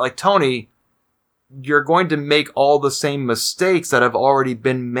thought, like, Tony, you're going to make all the same mistakes that have already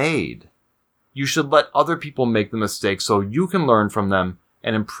been made. You should let other people make the mistakes so you can learn from them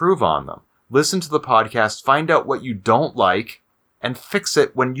and improve on them. Listen to the podcast, find out what you don't like, and fix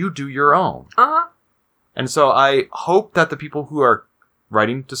it when you do your own. And so I hope that the people who are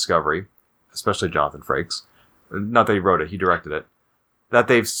writing Discovery, especially Jonathan Frakes, not that he wrote it, he directed it, that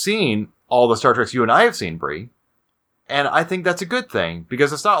they've seen all the Star Treks you and I have seen, Bree. And I think that's a good thing,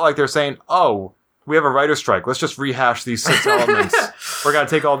 because it's not like they're saying, oh, we have a writer's strike, let's just rehash these 6 elements. We're going to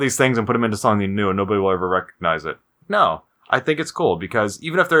take all these things and put them into something new and nobody will ever recognize it. No, I think it's cool, because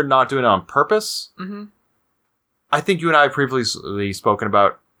even if they're not doing it on purpose, I think you and I have previously spoken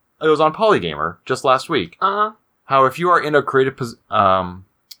about, it was on Polygamer just last week, how if you are in a creative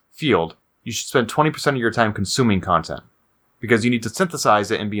field, you should spend 20% of your time consuming content, because you need to synthesize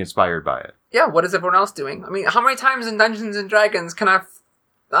it and be inspired by it. Yeah, what is everyone else doing? I mean, how many times in Dungeons and Dragons can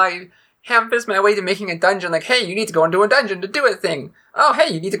I ham-fist my way to making a dungeon, like, hey, you need to go into a dungeon to do a thing. Oh,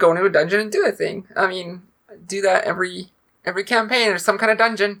 hey, you need to go into a dungeon and do a thing. I mean, I do that every campaign or some kind of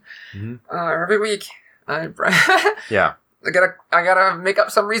dungeon, every week. Yeah. I gotta make up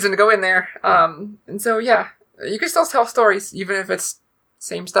some reason to go in there. And so, yeah, you can still tell stories, even if it's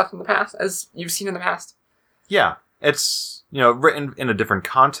same stuff in the past, as you've seen in the past. Yeah. It's, you know, written in a different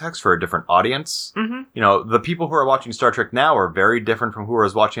context for a different audience. You know, the people who are watching Star Trek now are very different from who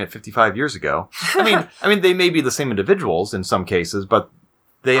was watching it 55 years ago. I mean, they may be the same individuals in some cases, but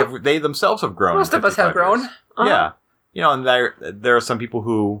they themselves have grown. Most of us have grown. Yeah. You know, and there are some people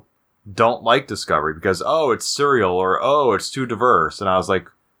who don't like Discovery because, oh, it's serial, or, oh, it's too diverse. And I was like,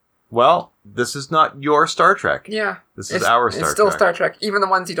 well, this is not your Star Trek. Yeah. This is our Star Trek. It's still Star Trek, even the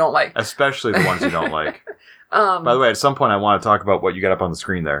ones you don't like. Especially the ones you don't like. By the way, at some point I want to talk about what you got up on the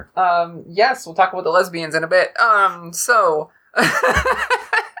screen there. Yes, we'll talk about the lesbians in a bit. So...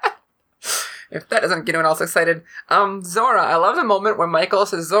 if that doesn't get anyone else excited. Zora, I love the moment when Michael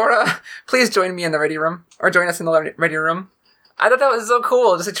says, Zora, please join me in the ready room. Or join us in the ready room. I thought that was so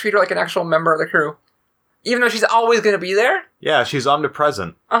cool, just to treat her like an actual member of the crew. Even though she's always going to be there. Yeah, she's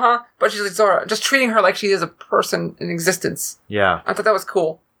omnipresent. But she's like, Zora, just treating her like she is a person in existence. Yeah. I thought that was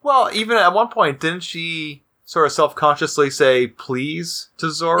cool. Well, even at one point, didn't she sort of self-consciously say please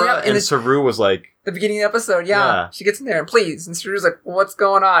to Zora? Yeah, and Saru was like... The beginning of the episode, yeah. She gets in there and please. And Saru's like, what's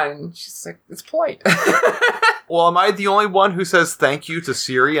going on? And she's like, it's polite. Well, am I the only one who says thank you to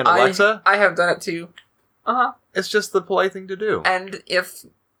Siri and Alexa? I have done it too. It's just the polite thing to do. And if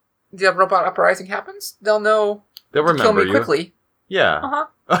the robot uprising happens, they'll know They'll to kill remember me you. quickly. Yeah.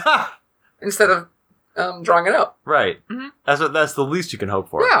 Uh-huh. Instead of drawing it out. Right. Mhm. That's the least you can hope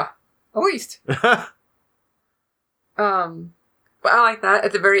for. Yeah, at least. But I like that.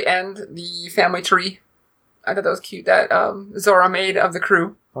 At the very end, the family tree. I thought that was cute that Zora made of the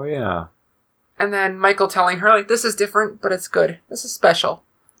crew. Oh, yeah. And then Michael telling her, like, this is different, but it's good. This is special.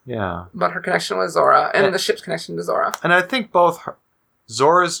 Yeah. About her connection with Zora and And- the ship's connection to Zora. And I think both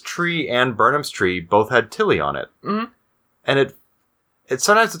Zora's tree and Burnham's tree both had Tilly on it. Mhm. And it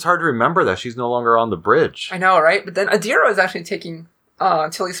sometimes it's hard to remember that she's no longer on the bridge. I know, right? But then Adira is actually taking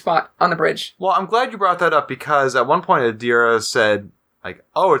Tilly's spot on the bridge. Well, I'm glad you brought that up because at one point Adira said, like,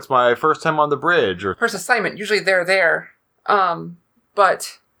 oh, it's my first time on the bridge. Or First assignment, usually they're there.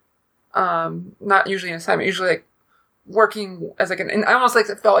 But not usually an assignment. Usually, like, working as, like, I almost like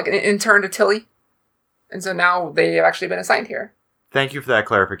it felt like an intern to Tilly. And so now they have actually been assigned here. Thank you for that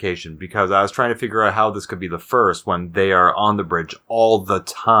clarification because I was trying to figure out how this could be the first when they are on the bridge all the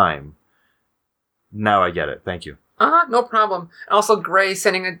time. Now I get it. Thank you. No problem. And also, Gray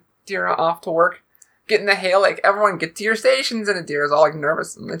sending Adira off to work, getting the hail, like, everyone get to your stations, and Adira's all, like,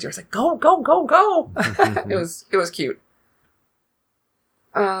 nervous, and Adira's like, go, go, go, go! It was cute.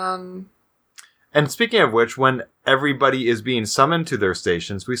 And speaking of which, when everybody is being summoned to their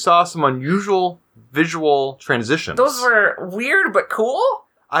stations, we saw some unusual visual transitions. Those were weird, but cool.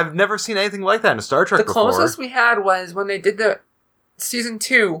 I've never seen anything like that in a Star Trek The before. closest we had was when they did the season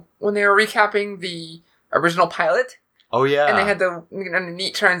 2, when they were recapping the original pilot, Oh, yeah. and they had the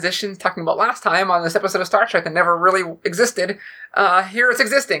neat transitions talking about last time on this episode of Star Trek that never really existed. Here it's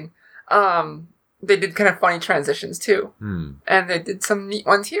existing. They did kind of funny transitions too, and they did some neat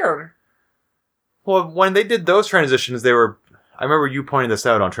ones here. Well, when they did those transitions, I remember you pointing this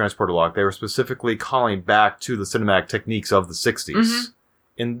out on Transporter Lock, they were specifically calling back to the cinematic techniques of the 60s. Mhm.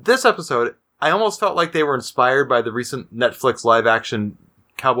 In this episode, I almost felt like they were inspired by the recent Netflix live-action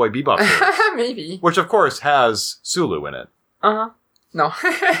Cowboy Bebop series, Maybe. which, of course, has Sulu in it. No.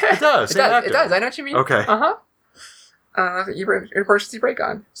 It does. It same does. actor. It does. I know what you mean. Okay. Emergency break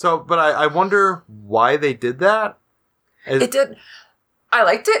on. So, but I wonder why they did that. It did. I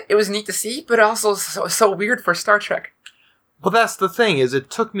liked it. It was neat to see, but also so weird for Star Trek. Well, that's the thing, is it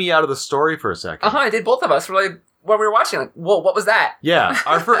took me out of the story for a second. It did both of us. We're like, while we were watching, like, whoa, what was that? Yeah,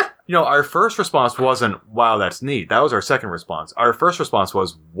 our first response wasn't, wow, that's neat. That was our second response. Our first response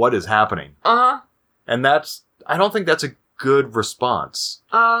was, what is happening? And I don't think that's a good response.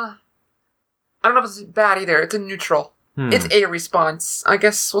 I don't know if it's bad either. It's a neutral. It's a response. I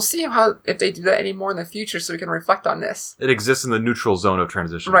guess we'll see if they do that anymore in the future so we can reflect on this. It exists in the neutral zone of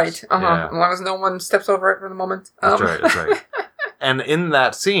transitions. Right. Yeah. As long as no one steps over it for the moment. That's right. And in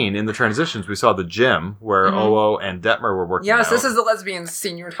that scene, in the transitions, we saw the gym where Oo and Detmer were working Yes, out. this is the lesbian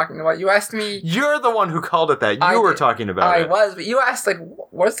scene you were talking about. You asked me... You're the one who called it that. You were talking about it. I was, but you asked, like,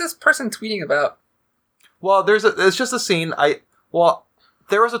 what's this person tweeting about? Well, it's just a scene.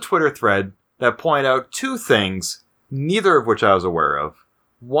 There was a Twitter thread that pointed out two things, neither of which I was aware of.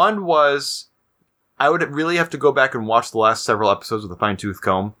 One was, I would really have to go back and watch the last several episodes with a fine-tooth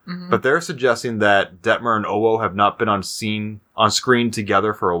comb, but they're suggesting that Detmer and Oo have not been on screen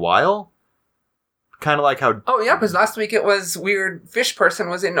together for a while. Kind of like how... Oh, yeah, because last week it was weird fish person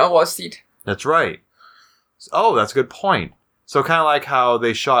was in Oo's seat. That's right. Oh, that's a good point. So kind of like how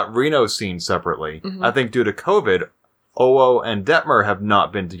they shot Reno's scene separately. I think due to COVID, Oo and Detmer have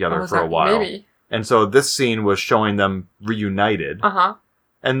not been together for a while. Maybe. And so this scene was showing them reunited.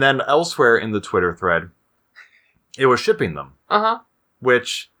 And then elsewhere in the Twitter thread, it was shipping them.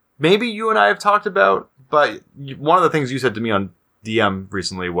 Which maybe you and I have talked about, but one of the things you said to me on DM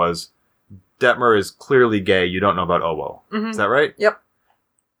recently was, Detmer is clearly gay, you don't know about Oo. Is that right? Yep.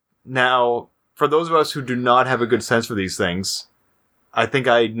 Now, for those of us who do not have a good sense for these things, I think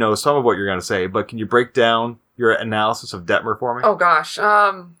I know some of what you're going to say, but can you break down your analysis of Detmer for me? Oh, gosh.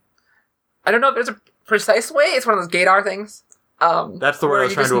 I don't know if there's a precise way. It's one of those gaydar things. That's the word I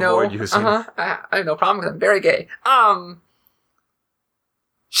was trying to avoid using. I have no problem because I'm very gay.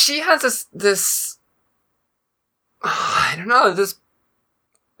 She has this I don't know, this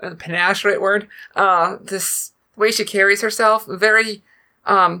panache, right word? This way she carries herself, very,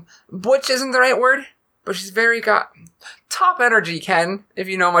 butch isn't the right word, but she's very got top energy, Ken, if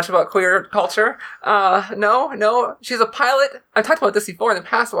you know much about queer culture. No, she's a pilot. I've talked about this before in the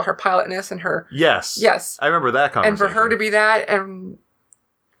past about her pilotness and her... Yes. I remember that conversation. And for her to be that, and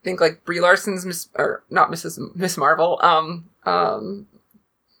I think like Brie Larson's Miss Marvel,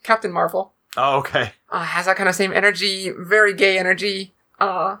 Captain Marvel. Oh, okay. Has that kind of same energy, very gay energy.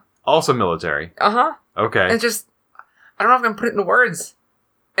 Also military. Uh-huh. Okay. And just, I don't know if I can put it into words.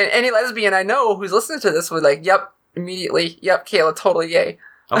 And any lesbian I know who's listening to this would like, yep, immediately, yep, Kayla, totally yay.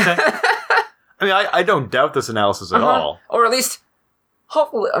 Okay. I mean, I don't doubt this analysis at all. Or at least,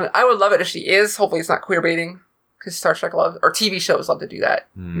 hopefully, I mean, I would love it if she is. Hopefully it's not queer baiting. Because Star Trek loves, or TV shows love to do that.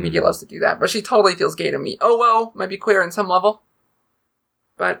 Media loves to do that. But she totally feels gay to me. Oh, well, might be queer in some level.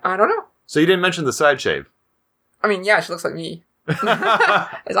 But I don't know. So you didn't mention the side shave. I mean, yeah, she looks like me.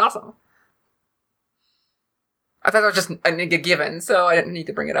 It's awesome. I thought that was just a given, so I didn't need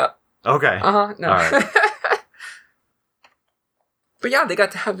to bring it up. Okay. No. All right. But yeah, they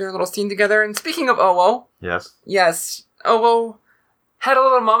got to have their little scene together. And speaking of Owo, Yes. Owo had a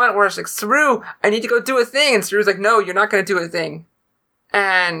little moment where it's like, Saru, I need to go do a thing. And Saru's like, no, you're not going to do a thing.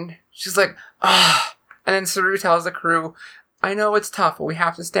 And she's like, ah. And then Saru tells the crew, I know it's tough, but we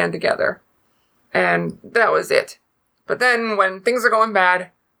have to stand together. And that was it. But then when things are going bad,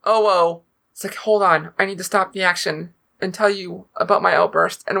 Owo, it's like, hold on, I need to stop the action and tell you about my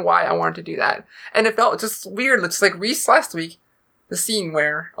outburst and why I wanted to do that. And it felt just weird. It's like Reese last week, the scene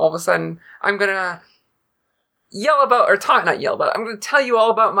where all of a sudden I'm going to yell about, or not yell about, I'm going to tell you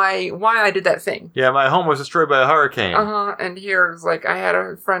all about why I did that thing. Yeah, my home was destroyed by a hurricane. And here's like, I had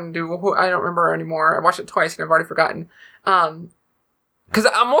a friend who I don't remember anymore. I watched it twice and I've already forgotten. Because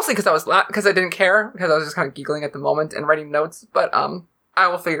I didn't care, because I was just kind of giggling at the moment and writing notes, but I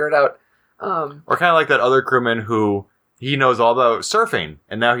will figure it out. Or kind of like that other crewman who he knows all about surfing,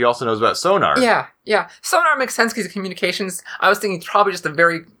 and now he also knows about sonar. Yeah. Sonar makes sense because of communications. I was thinking probably just a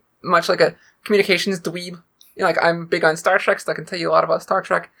very much like a communications dweeb. You know, like I'm big on Star Trek, so I can tell you a lot about Star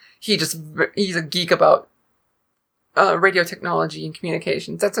Trek. He's a geek about radio technology and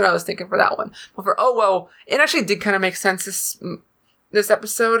communications. That's what I was thinking for that one. But for it actually did kind of make sense this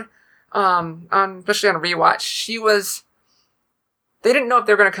episode, especially on rewatch. They didn't know if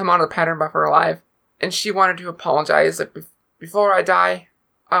they were going to come out of the pattern buffer alive, and she wanted to apologize. Like, before I die,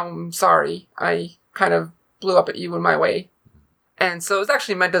 I'm sorry. I kind of blew up at you in my way. And so it was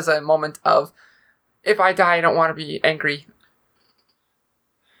actually meant as a moment of, if I die, I don't want to be angry.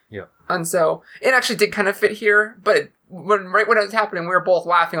 Yeah. And so it actually did kind of fit here, but right when it was happening, we were both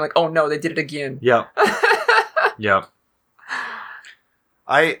laughing like, oh no, they did it again. Yeah. Yeah.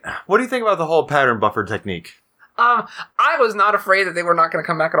 What do you think about the whole pattern buffer technique? I was not afraid that they were not going to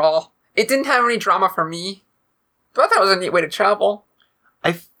come back at all. It didn't have any drama for me, but I thought it was a neat way to travel.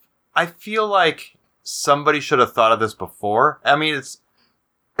 I feel like somebody should have thought of this before. I mean, it's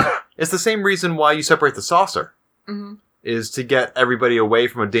the same reason why you separate the saucer. Mm-hmm. Is to get everybody away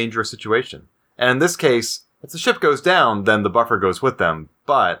from a dangerous situation. And in this case, if the ship goes down, then the buffer goes with them.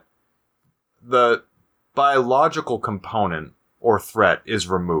 But the biological component or threat is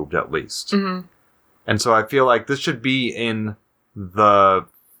removed at least. Mm-hmm. And so I feel like this should be in the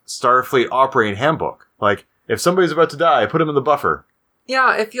Starfleet operating handbook. Like, if somebody's about to die, put them in the buffer.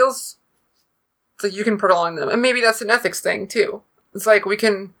 Yeah, it feels like you can prolong them. And maybe that's an ethics thing, too. It's like we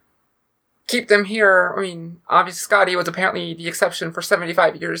can keep them here. I mean, obviously Scotty was apparently the exception for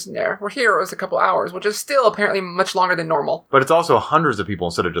 75 years in there. Where here it was a couple hours, which is still apparently much longer than normal. But it's also hundreds of people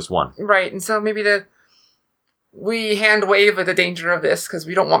instead of just one. Right, and so maybe we hand wave at the danger of this because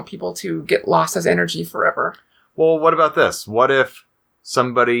we don't want people to get lost as energy forever. Well, what about this? What if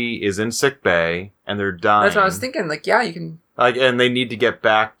somebody is in sick bay and they're dying? That's what I was thinking. Like, yeah, you can... and they need to get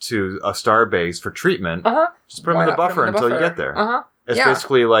back to a star base for treatment. Just put them in the buffer until you get there. It's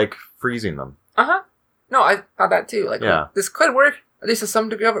basically like freezing them. No, I thought that too. Like, this could work, at least to some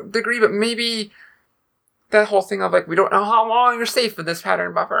degree, but maybe that whole thing of like, we don't know how long you're safe with this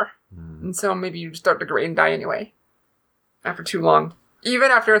pattern buffer. And so maybe you start to degrade and die anyway. After too long.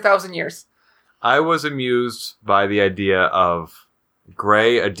 Even after 1,000 years. I was amused by the idea of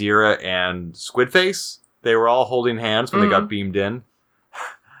Gray, Adira, and Squidface. They were all holding hands when they got beamed in.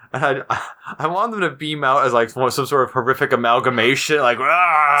 And I want them to beam out as like some sort of horrific amalgamation, like,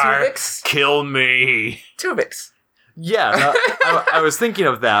 Tuvix? Kill me. Tuvix. Yeah, I was thinking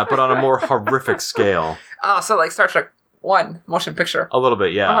of that, but on a more horrific scale. So like Star Trek 1 motion picture. A little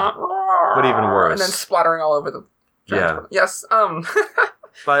bit, yeah. But even worse. And then splattering all over the transport. Yeah. Yes.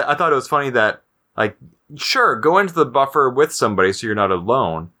 But I thought it was funny that, like, sure, go into the buffer with somebody so you're not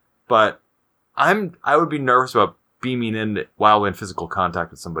alone, but I would be nervous about beaming in while in physical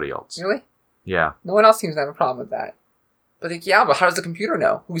contact with somebody else. Really? Yeah. No one else seems to have a problem with that. But like, yeah, but how does the computer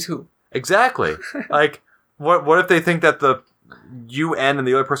know who's who? Exactly. Like, what if they think that the UN and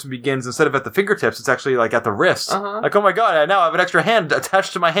the other person begins instead of at the fingertips, it's actually like at the wrist. Like, oh my god, I now have an extra hand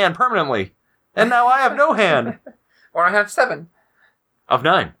attached to my hand permanently. And now I have no hand. Or I have 7. Of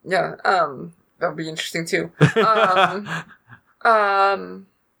 9. Yeah, that would be interesting too.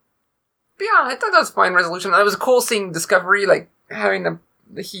 yeah, I thought that was a fine resolution. It was cool seeing Discovery, like, having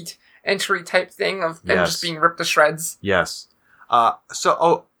the heat entry type thing of them just being ripped to shreds. Yes. I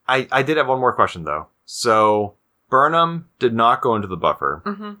did have one more question, though. So, Burnham did not go into the buffer.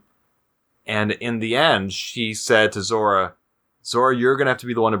 Mm-hmm. And in the end, she said to Zora, you're going to have to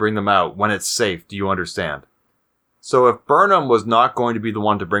be the one to bring them out when it's safe. Do you understand? So if Burnham was not going to be the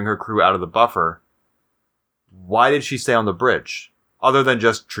one to bring her crew out of the buffer, why did she stay on the bridge? Other than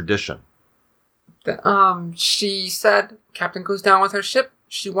just tradition. She said Captain goes down with her ship.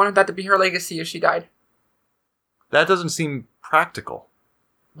 She wanted that to be her legacy if she died. That doesn't seem practical.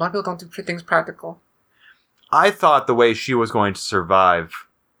 A lot of people don't do things practical. I thought the way she was going to survive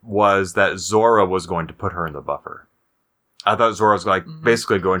was that Zora was going to put her in the buffer. I thought Zora was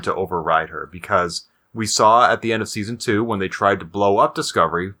basically going to override her, because we saw at the end of season 2 when they tried to blow up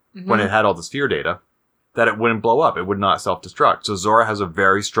Discovery, when it had all the sphere data, that it wouldn't blow up. It would not self-destruct. So Zora has a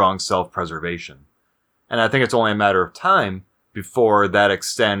very strong self-preservation. And I think it's only a matter of time before that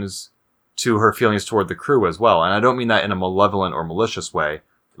extends to her feelings toward the crew as well. And I don't mean that in a malevolent or malicious way,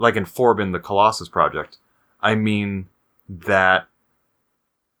 like in Forbin, the Colossus Project. I mean that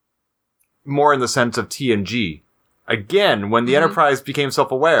more in the sense of TNG. Again, when the Enterprise became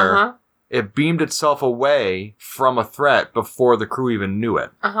self-aware, it beamed itself away from a threat before the crew even knew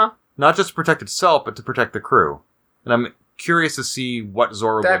it. Not just to protect itself, but to protect the crew. And I'm curious to see what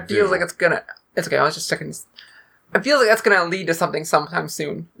Zora will do. That feels like it's gonna... It's okay, I was just checking this. It feels like that's gonna lead to something sometime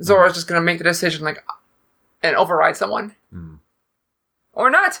soon. Zora's just gonna make the decision, and override someone. Or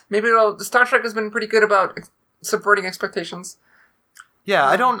not. Maybe the Star Trek has been pretty good about subverting expectations. Yeah,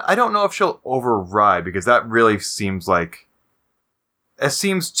 I don't know if she'll override, because that really seems like... It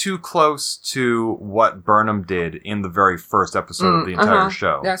seems too close to what Burnham did in the very first episode of the entire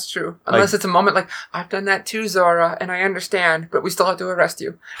show. That's true. Unless it's a moment like, I've done that too, Zora, and I understand, but we still have to arrest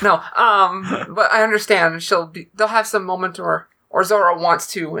you. No, but I understand. They'll have some moment or Zora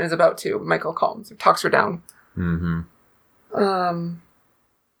wants to and is about to. Michael calms or talks her down.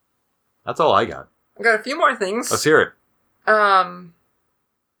 That's all I got. I got a few more things. Let's hear it.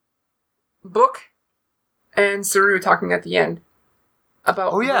 Book and Saru talking at the end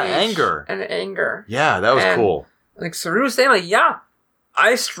about rage anger. And anger. Yeah, that was cool. Like Saru saying,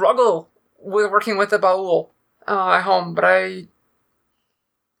 I struggle with working with the Ba'ul at home, but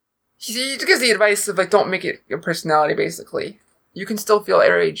he gives the advice of don't make it your personality. Basically, you can still feel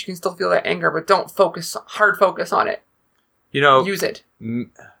rage, you can still feel that anger, but don't hard focus on it. Use it.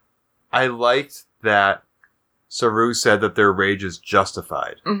 I liked that Saru said that their rage is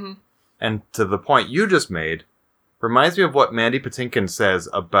justified. And to the point you just made, reminds me of what Mandy Patinkin says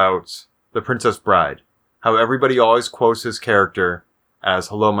about The Princess Bride. How everybody always quotes his character as,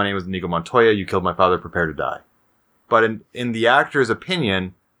 "Hello, my name is Inigo Montoya, you killed my father, prepare to die." But in the actor's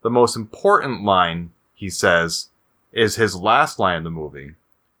opinion, the most important line, he says, is his last line in the movie,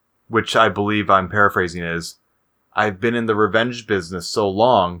 which I believe I'm paraphrasing is, "I've been in the revenge business so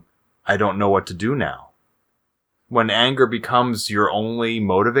long, I don't know what to do now." When anger becomes your only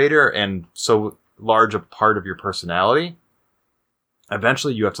motivator and so large a part of your personality,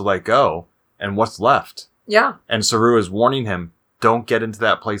 eventually you have to let go, and what's left? Yeah. And Saru is warning him, don't get into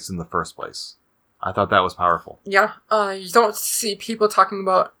that place in the first place. I thought that was powerful. Yeah. You don't see people talking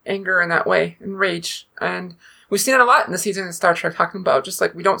about anger in that way, and rage. And we've seen it a lot in the season of Star Trek, talking about just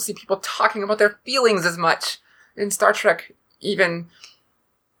we don't see people talking about their feelings as much. In Star Trek, even...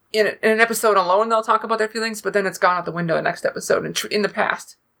 In an episode alone, they'll talk about their feelings, but then it's gone out the window the next episode. And in the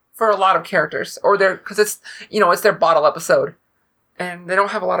past, for a lot of characters, or because it's their bottle episode, and they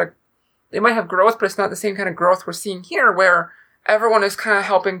don't have a lot of. They might have growth, but it's not the same kind of growth we're seeing here, where everyone is kind of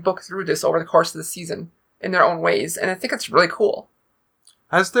helping Book through this over the course of the season in their own ways, and I think it's really cool.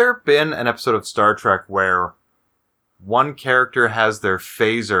 Has there been an episode of Star Trek where one character has their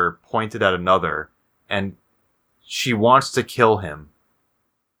phaser pointed at another, and she wants to kill him,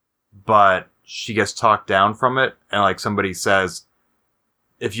 but she gets talked down from it, and somebody says,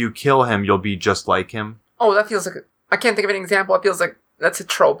 if you kill him, you'll be just like him? Oh, that feels like... I can't think of an example. It feels like that's a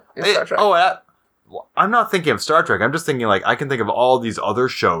trope in Star Trek. I'm not thinking of Star Trek. I'm just thinking, I can think of all these other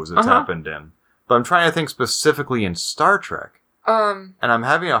shows it's happened in. But I'm trying to think specifically in Star Trek. And I'm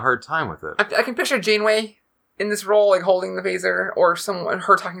having a hard time with it. I can picture Janeway in this role, holding the phaser, or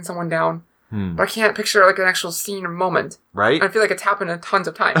her talking someone down. But I can't picture an actual scene or moment. Right? I feel like it's happened tons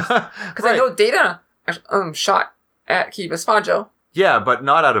of times. Because I know Data shot at Kivas Fajo. Yeah, but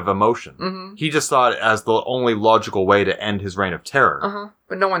not out of emotion. He just thought it as the only logical way to end his reign of terror.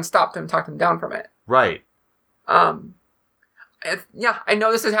 But no one stopped him, talked him down from it. Right. I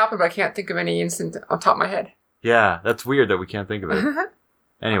know this has happened, but I can't think of any instant on top of my head. Yeah, that's weird that we can't think of it.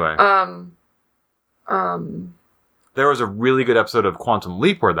 Anyway. Um. There was a really good episode of Quantum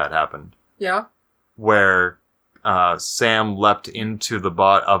Leap where that happened. Yeah. Where Sam leapt into the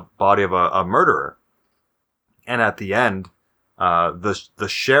body of a murderer. And at the end, the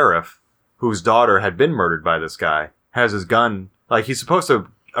sheriff, whose daughter had been murdered by this guy, has his gun. Like, he's supposed to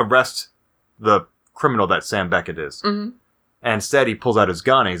arrest the criminal that Sam Beckett is. Mm-hmm. And instead, he pulls out his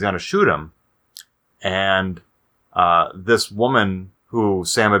gun and he's going to shoot him. And this woman who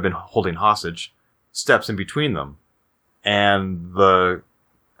Sam had been holding hostage steps in between them. And the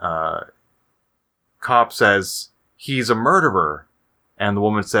cop says, he's a murderer. And the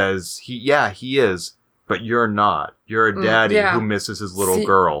woman says, he is, but you're not. You're a daddy who misses his little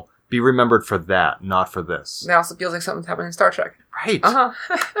girl. Be remembered for that, not for this. That also feels like something's happening in Star Trek. Right.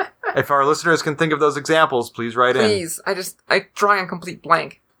 Uh-huh. If our listeners can think of those examples, please write in. Please. I draw a complete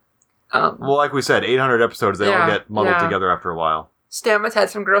blank. Well, like we said, 800 episodes, they all get muddled together after a while. Stamets had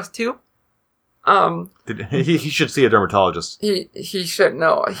some growth too. He should see a dermatologist. He should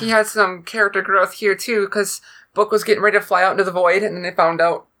know. He had some character growth here too, because Book was getting ready to fly out into the void, and then they found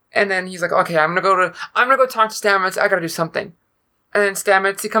out, and then he's like, "Okay, I'm gonna go talk to Stamets. I gotta do something." And then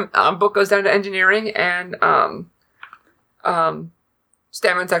Stamets, Book goes down to engineering, and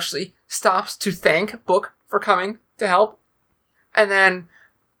Stamets actually stops to thank Book for coming to help, and then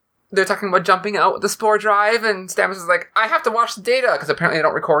they're talking about jumping out with the spore drive, and Stamets is like, I have to watch the data, because apparently I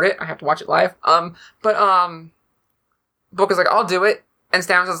don't record it. I have to watch it live. But Book is like, I'll do it. And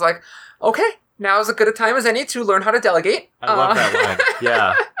Stamets is like, okay, now is as good a time as any to learn how to delegate. I love that line.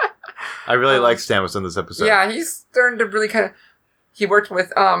 Yeah. I really like Stamets in this episode. Yeah, he's starting to really he worked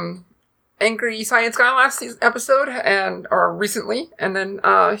with Angry Science Guy last episode, or recently, and then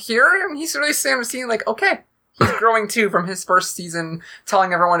here, and he's really seeing like, okay, he's growing too from his first season,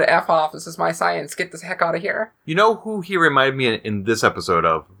 telling everyone to F off. This is my science. Get the heck out of here. You know who he reminded me in this episode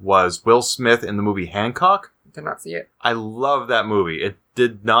of was Will Smith in the movie Hancock. Did not see it. I love that movie. It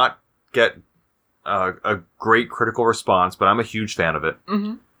did not get a great critical response, but I'm a huge fan of it.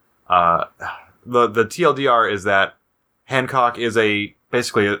 Mm-hmm. The TLDR is that Hancock is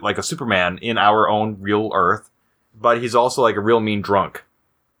basically like a Superman in our own real Earth, but he's also like a real mean drunk.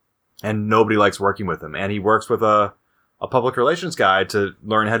 And nobody likes working with him. And he works with a public relations guy to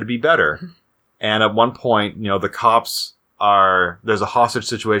learn how to be better. And at one point, there's a hostage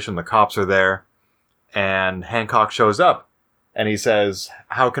situation. The cops are there. And Hancock shows up. And he says,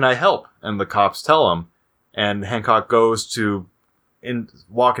 how can I help? And the cops tell him. And Hancock goes to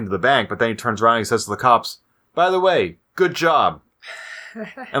walk into the bank. But then he turns around and he says to the cops, by the way, good job.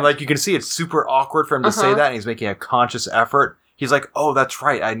 And like you can see, it's super awkward for him to say that. And he's making a conscious effort. He's like, oh, that's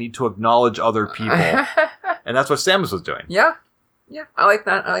right. I need to acknowledge other people. And that's what Stamets was doing. Yeah. Yeah. I like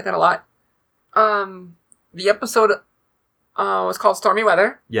that. I like that a lot. The episode was called Stormy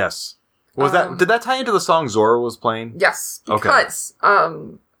Weather. Yes. Did that tie into the song Zora was playing? Yes. Because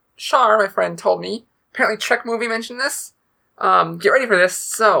Shar, my friend, told me, apparently Trek movie mentioned this. Get ready for this.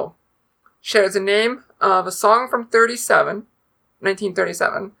 So, shares the name of a song from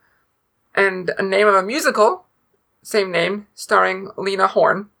 1937, and a name of a musical, same name, starring Lena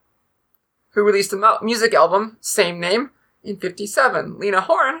Horne, who released a music album, same name, in 1957. Lena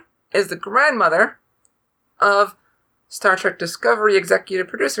Horne is the grandmother of Star Trek Discovery executive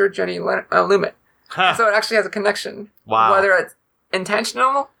producer Jenny Lumet. So it actually has a connection. Wow. Whether it's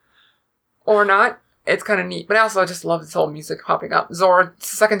intentional or not, it's kind of neat. But I also just love this whole music popping up. Zora,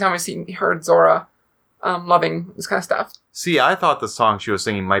 it's the second time I've heard Zora loving this kind of stuff. See, I thought the song she was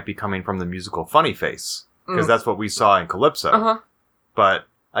singing might be coming from the musical Funny Face. Because that's what we saw in Calypso. Uh-huh. But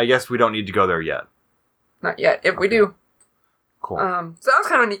I guess we don't need to go there yet. Not yet. If we do. Cool. So that was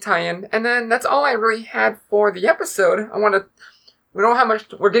kind of a neat tie-in. And then that's all I really had for the episode. We don't have much.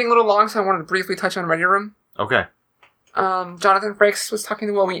 We're getting a little long, so I wanted to briefly touch on Ready Room. Okay. Jonathan Frakes was talking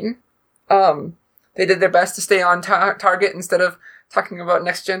to Will Wheaton. They did their best to stay on target instead of talking about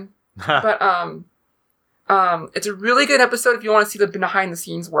Next Gen. But it's a really good episode if you want to see the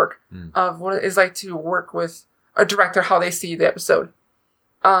behind-the-scenes work of what it is like to work with a director, how they see the episode.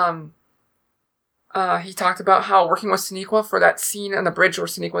 He talked about how working with Sonequa for that scene on the bridge where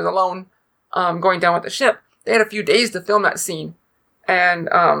Sonequa was alone, going down with the ship. They had a few days to film that scene. And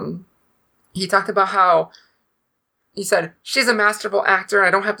he talked about how he said, she's a masterful actor and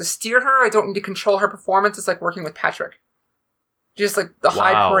I don't have to steer her. I don't need to control her performance. It's like working with Patrick. Just like the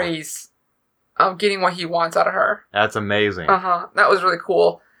high praise of getting what he wants out of her. That's amazing. That was really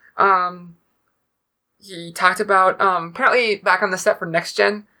cool. He talked about, apparently back on the set for Next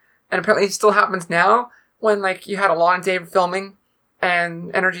Gen, and apparently it still happens now, when like you had a long day of filming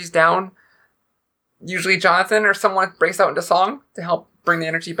and energy's down, usually Jonathan or someone breaks out into song to help bring the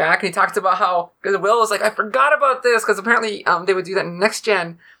energy back. And he talks about how, because Will was like, I forgot about this, because apparently they would do that in Next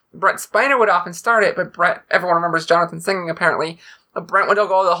Gen. Brent Spiner would often start it, but everyone remembers Jonathan singing apparently. Brent would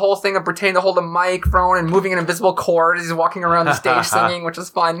go the whole thing of pretending to hold a microphone and moving an invisible cord as he's walking around the stage singing, which was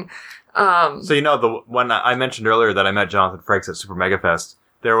fun. So when I mentioned earlier that I met Jonathan Frakes at Super Mega Fest,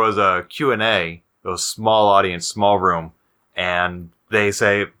 there was a Q&A, a small audience, small room, and they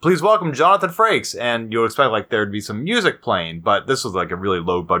say, please welcome Jonathan Frakes, and you'll expect like there'd be some music playing, but this was like a really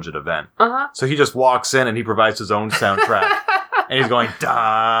low budget event. So he just walks in and he provides his own soundtrack, and he's going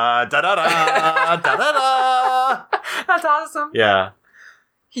da da da da da da da. That's awesome. Yeah.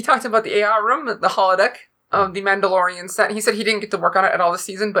 He talked about the AR room, the holodeck of the Mandalorian set. He said he didn't get to work on it at all this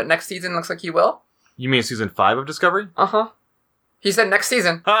season, but next season looks like he will. You mean season 5 of Discovery? He said next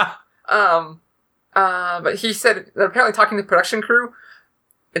season. Ha! But he said that apparently talking to the production crew,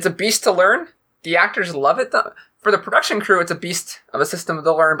 it's a beast to learn. The actors love it. For the production crew, it's a beast of a system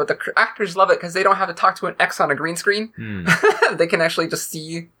to learn, but the actors love it because they don't have to talk to an X on a green screen. They can actually just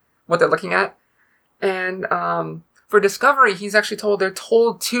see what they're looking at. And for Discovery, they're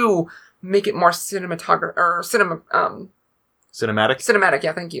told to make it more cinematic. Cinematic,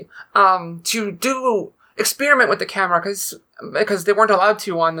 yeah, thank you. To experiment with the camera because they weren't allowed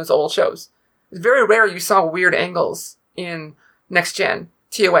to on those old shows. It's very rare you saw weird angles in Next Gen,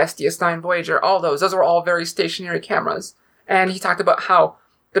 TOS, DS9, Voyager, all those. Those were all very stationary cameras. And he talked about how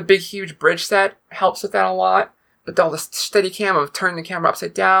the big, huge bridge set helps with that a lot. But all the steady cam of turning the camera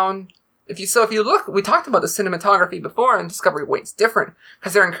upside down. If you look, we talked about the cinematography before in Discovery. It's different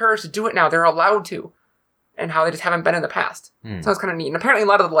because they're encouraged to do it now. They're allowed to. And how they just haven't been in the past. So it's kind of neat. And apparently a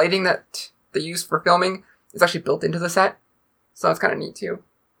lot of the lighting that they use for filming is actually built into the set. So it's kind of neat too.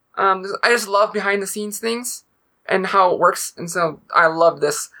 I just love behind the scenes things and how it works. And so I love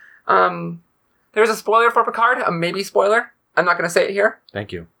this. There's a spoiler for Picard, a maybe spoiler. I'm not going to say it here.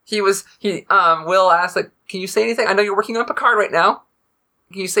 Thank you. Will asked, like, can you say anything? I know you're working on Picard right now.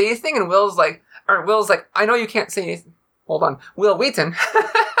 Can you say anything? And Will's like, I know you can't say anything. Hold on. Will Wheaton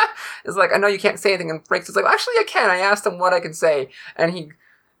is like, I know you can't say anything. And Frakes is like, actually I can. I asked him what I can say. And he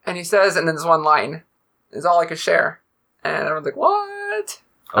says, and then there's one line is all I could share. And everyone's like, what?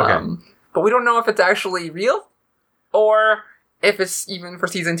 Okay. But we don't know if it's actually real or if it's even for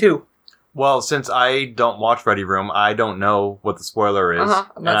season 2. Well, since I don't watch Ready Room, I don't know what the spoiler is.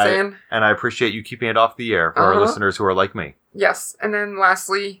 I'm not saying. And I appreciate you keeping it off the air for our listeners who are like me. Yes. And then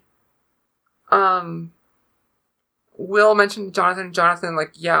lastly, Will mentioned Jonathan,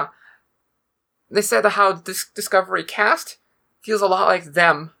 like, yeah. They said how this Discovery cast feels a lot like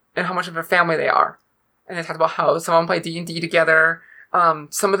them and how much of a family they are. And they talked about how some of them play D&D together.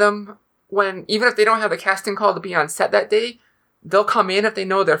 Some of them, even if they don't have the casting call to be on set that day, they'll come in if they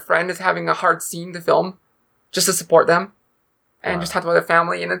know their friend is having a hard scene to film, just to support them. And just talk about their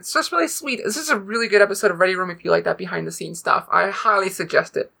family. And it's just really sweet. This is a really good episode of Ready Room if you like that behind the scenes stuff. I highly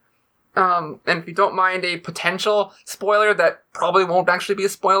suggest it. And if you don't mind a potential spoiler that probably won't actually be a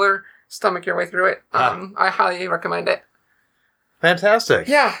spoiler, stomach your way through it. I highly recommend it. Fantastic.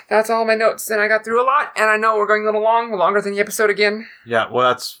 Yeah, that's all my notes. And I got through a lot, and I know we're going a little longer than the episode again. Yeah,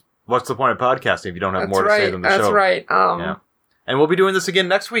 well, what's the point of podcasting if you don't have more to say than the show? That's right. Yeah. And we'll be doing this again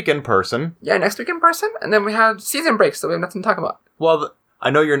next week in person. Yeah, next week in person, and then we have season breaks, so we have nothing to talk about. Well, I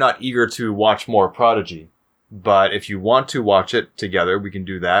know you're not eager to watch more Prodigy, but if you want to watch it together, we can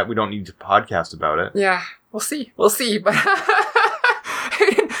do that. We don't need to podcast about it. Yeah, we'll see, but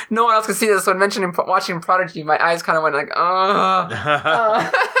no one else can see this. When mentioning watching Prodigy, my eyes kind of went like,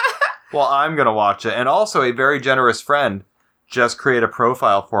 Well, I'm going to watch it. And also, a very generous friend just created a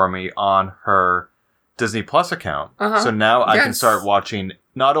profile for me on her Disney Plus account. So now I can start watching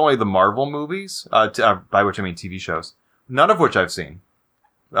not only the Marvel movies, by which I mean TV shows, none of which I've seen.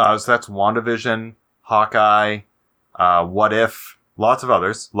 So that's WandaVision, Hawkeye, What If, lots of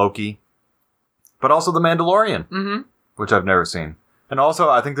others, Loki, but also The Mandalorian, which I've never seen. And also,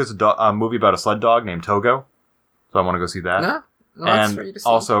 I think there's a movie about a sled dog named Togo, so I want to go see that. No, and for you to see.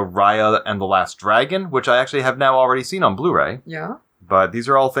 Also Raya and the Last Dragon, which I actually have now already seen on Blu-ray. Yeah. But these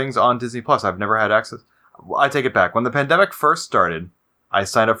are all things on Disney Plus. I've never had access. I take it back. When the pandemic first started, I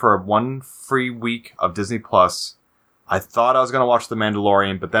signed up for 1 free week of Disney Plus. I thought I was going to watch The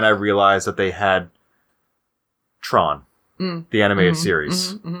Mandalorian, but then I realized that they had Tron, the animated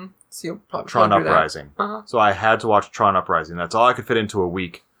series. So Tron Uprising. So I had to watch Tron Uprising. That's all I could fit into a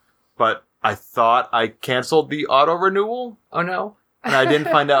week. But I thought I canceled the auto renewal. Oh no. And I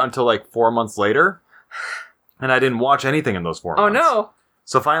didn't find out until like 4 months later. And I didn't watch anything in those 4 months. Oh no.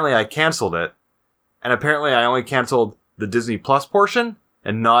 So finally I canceled it. And apparently I only canceled the Disney Plus portion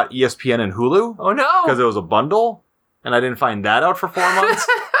and not ESPN and Hulu Oh no! because it was a bundle, and I didn't find that out for 4 months.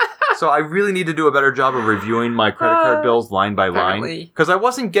 So I really need to do a better job of reviewing my credit card bills line by line. Apparently. Because I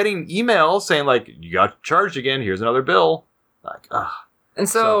wasn't getting emails saying, like, you got charged again, here's another bill. Like, ugh. And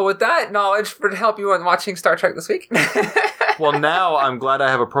so with that knowledge to help you on watching Star Trek this week. Well, now I'm glad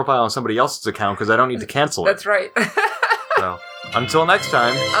I have a profile on somebody else's account because I don't need to cancel it. That's right. So, until next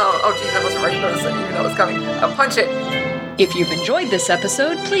time. Oh, geez, I wasn't ready for this. I didn't even know it was coming. I'll punch it. If you've enjoyed this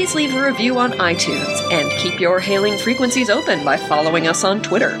episode, please leave a review on iTunes and keep your hailing frequencies open by following us on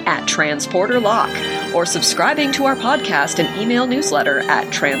Twitter @TransporterLock or subscribing to our podcast and email newsletter at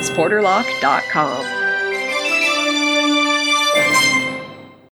transporterlock.com.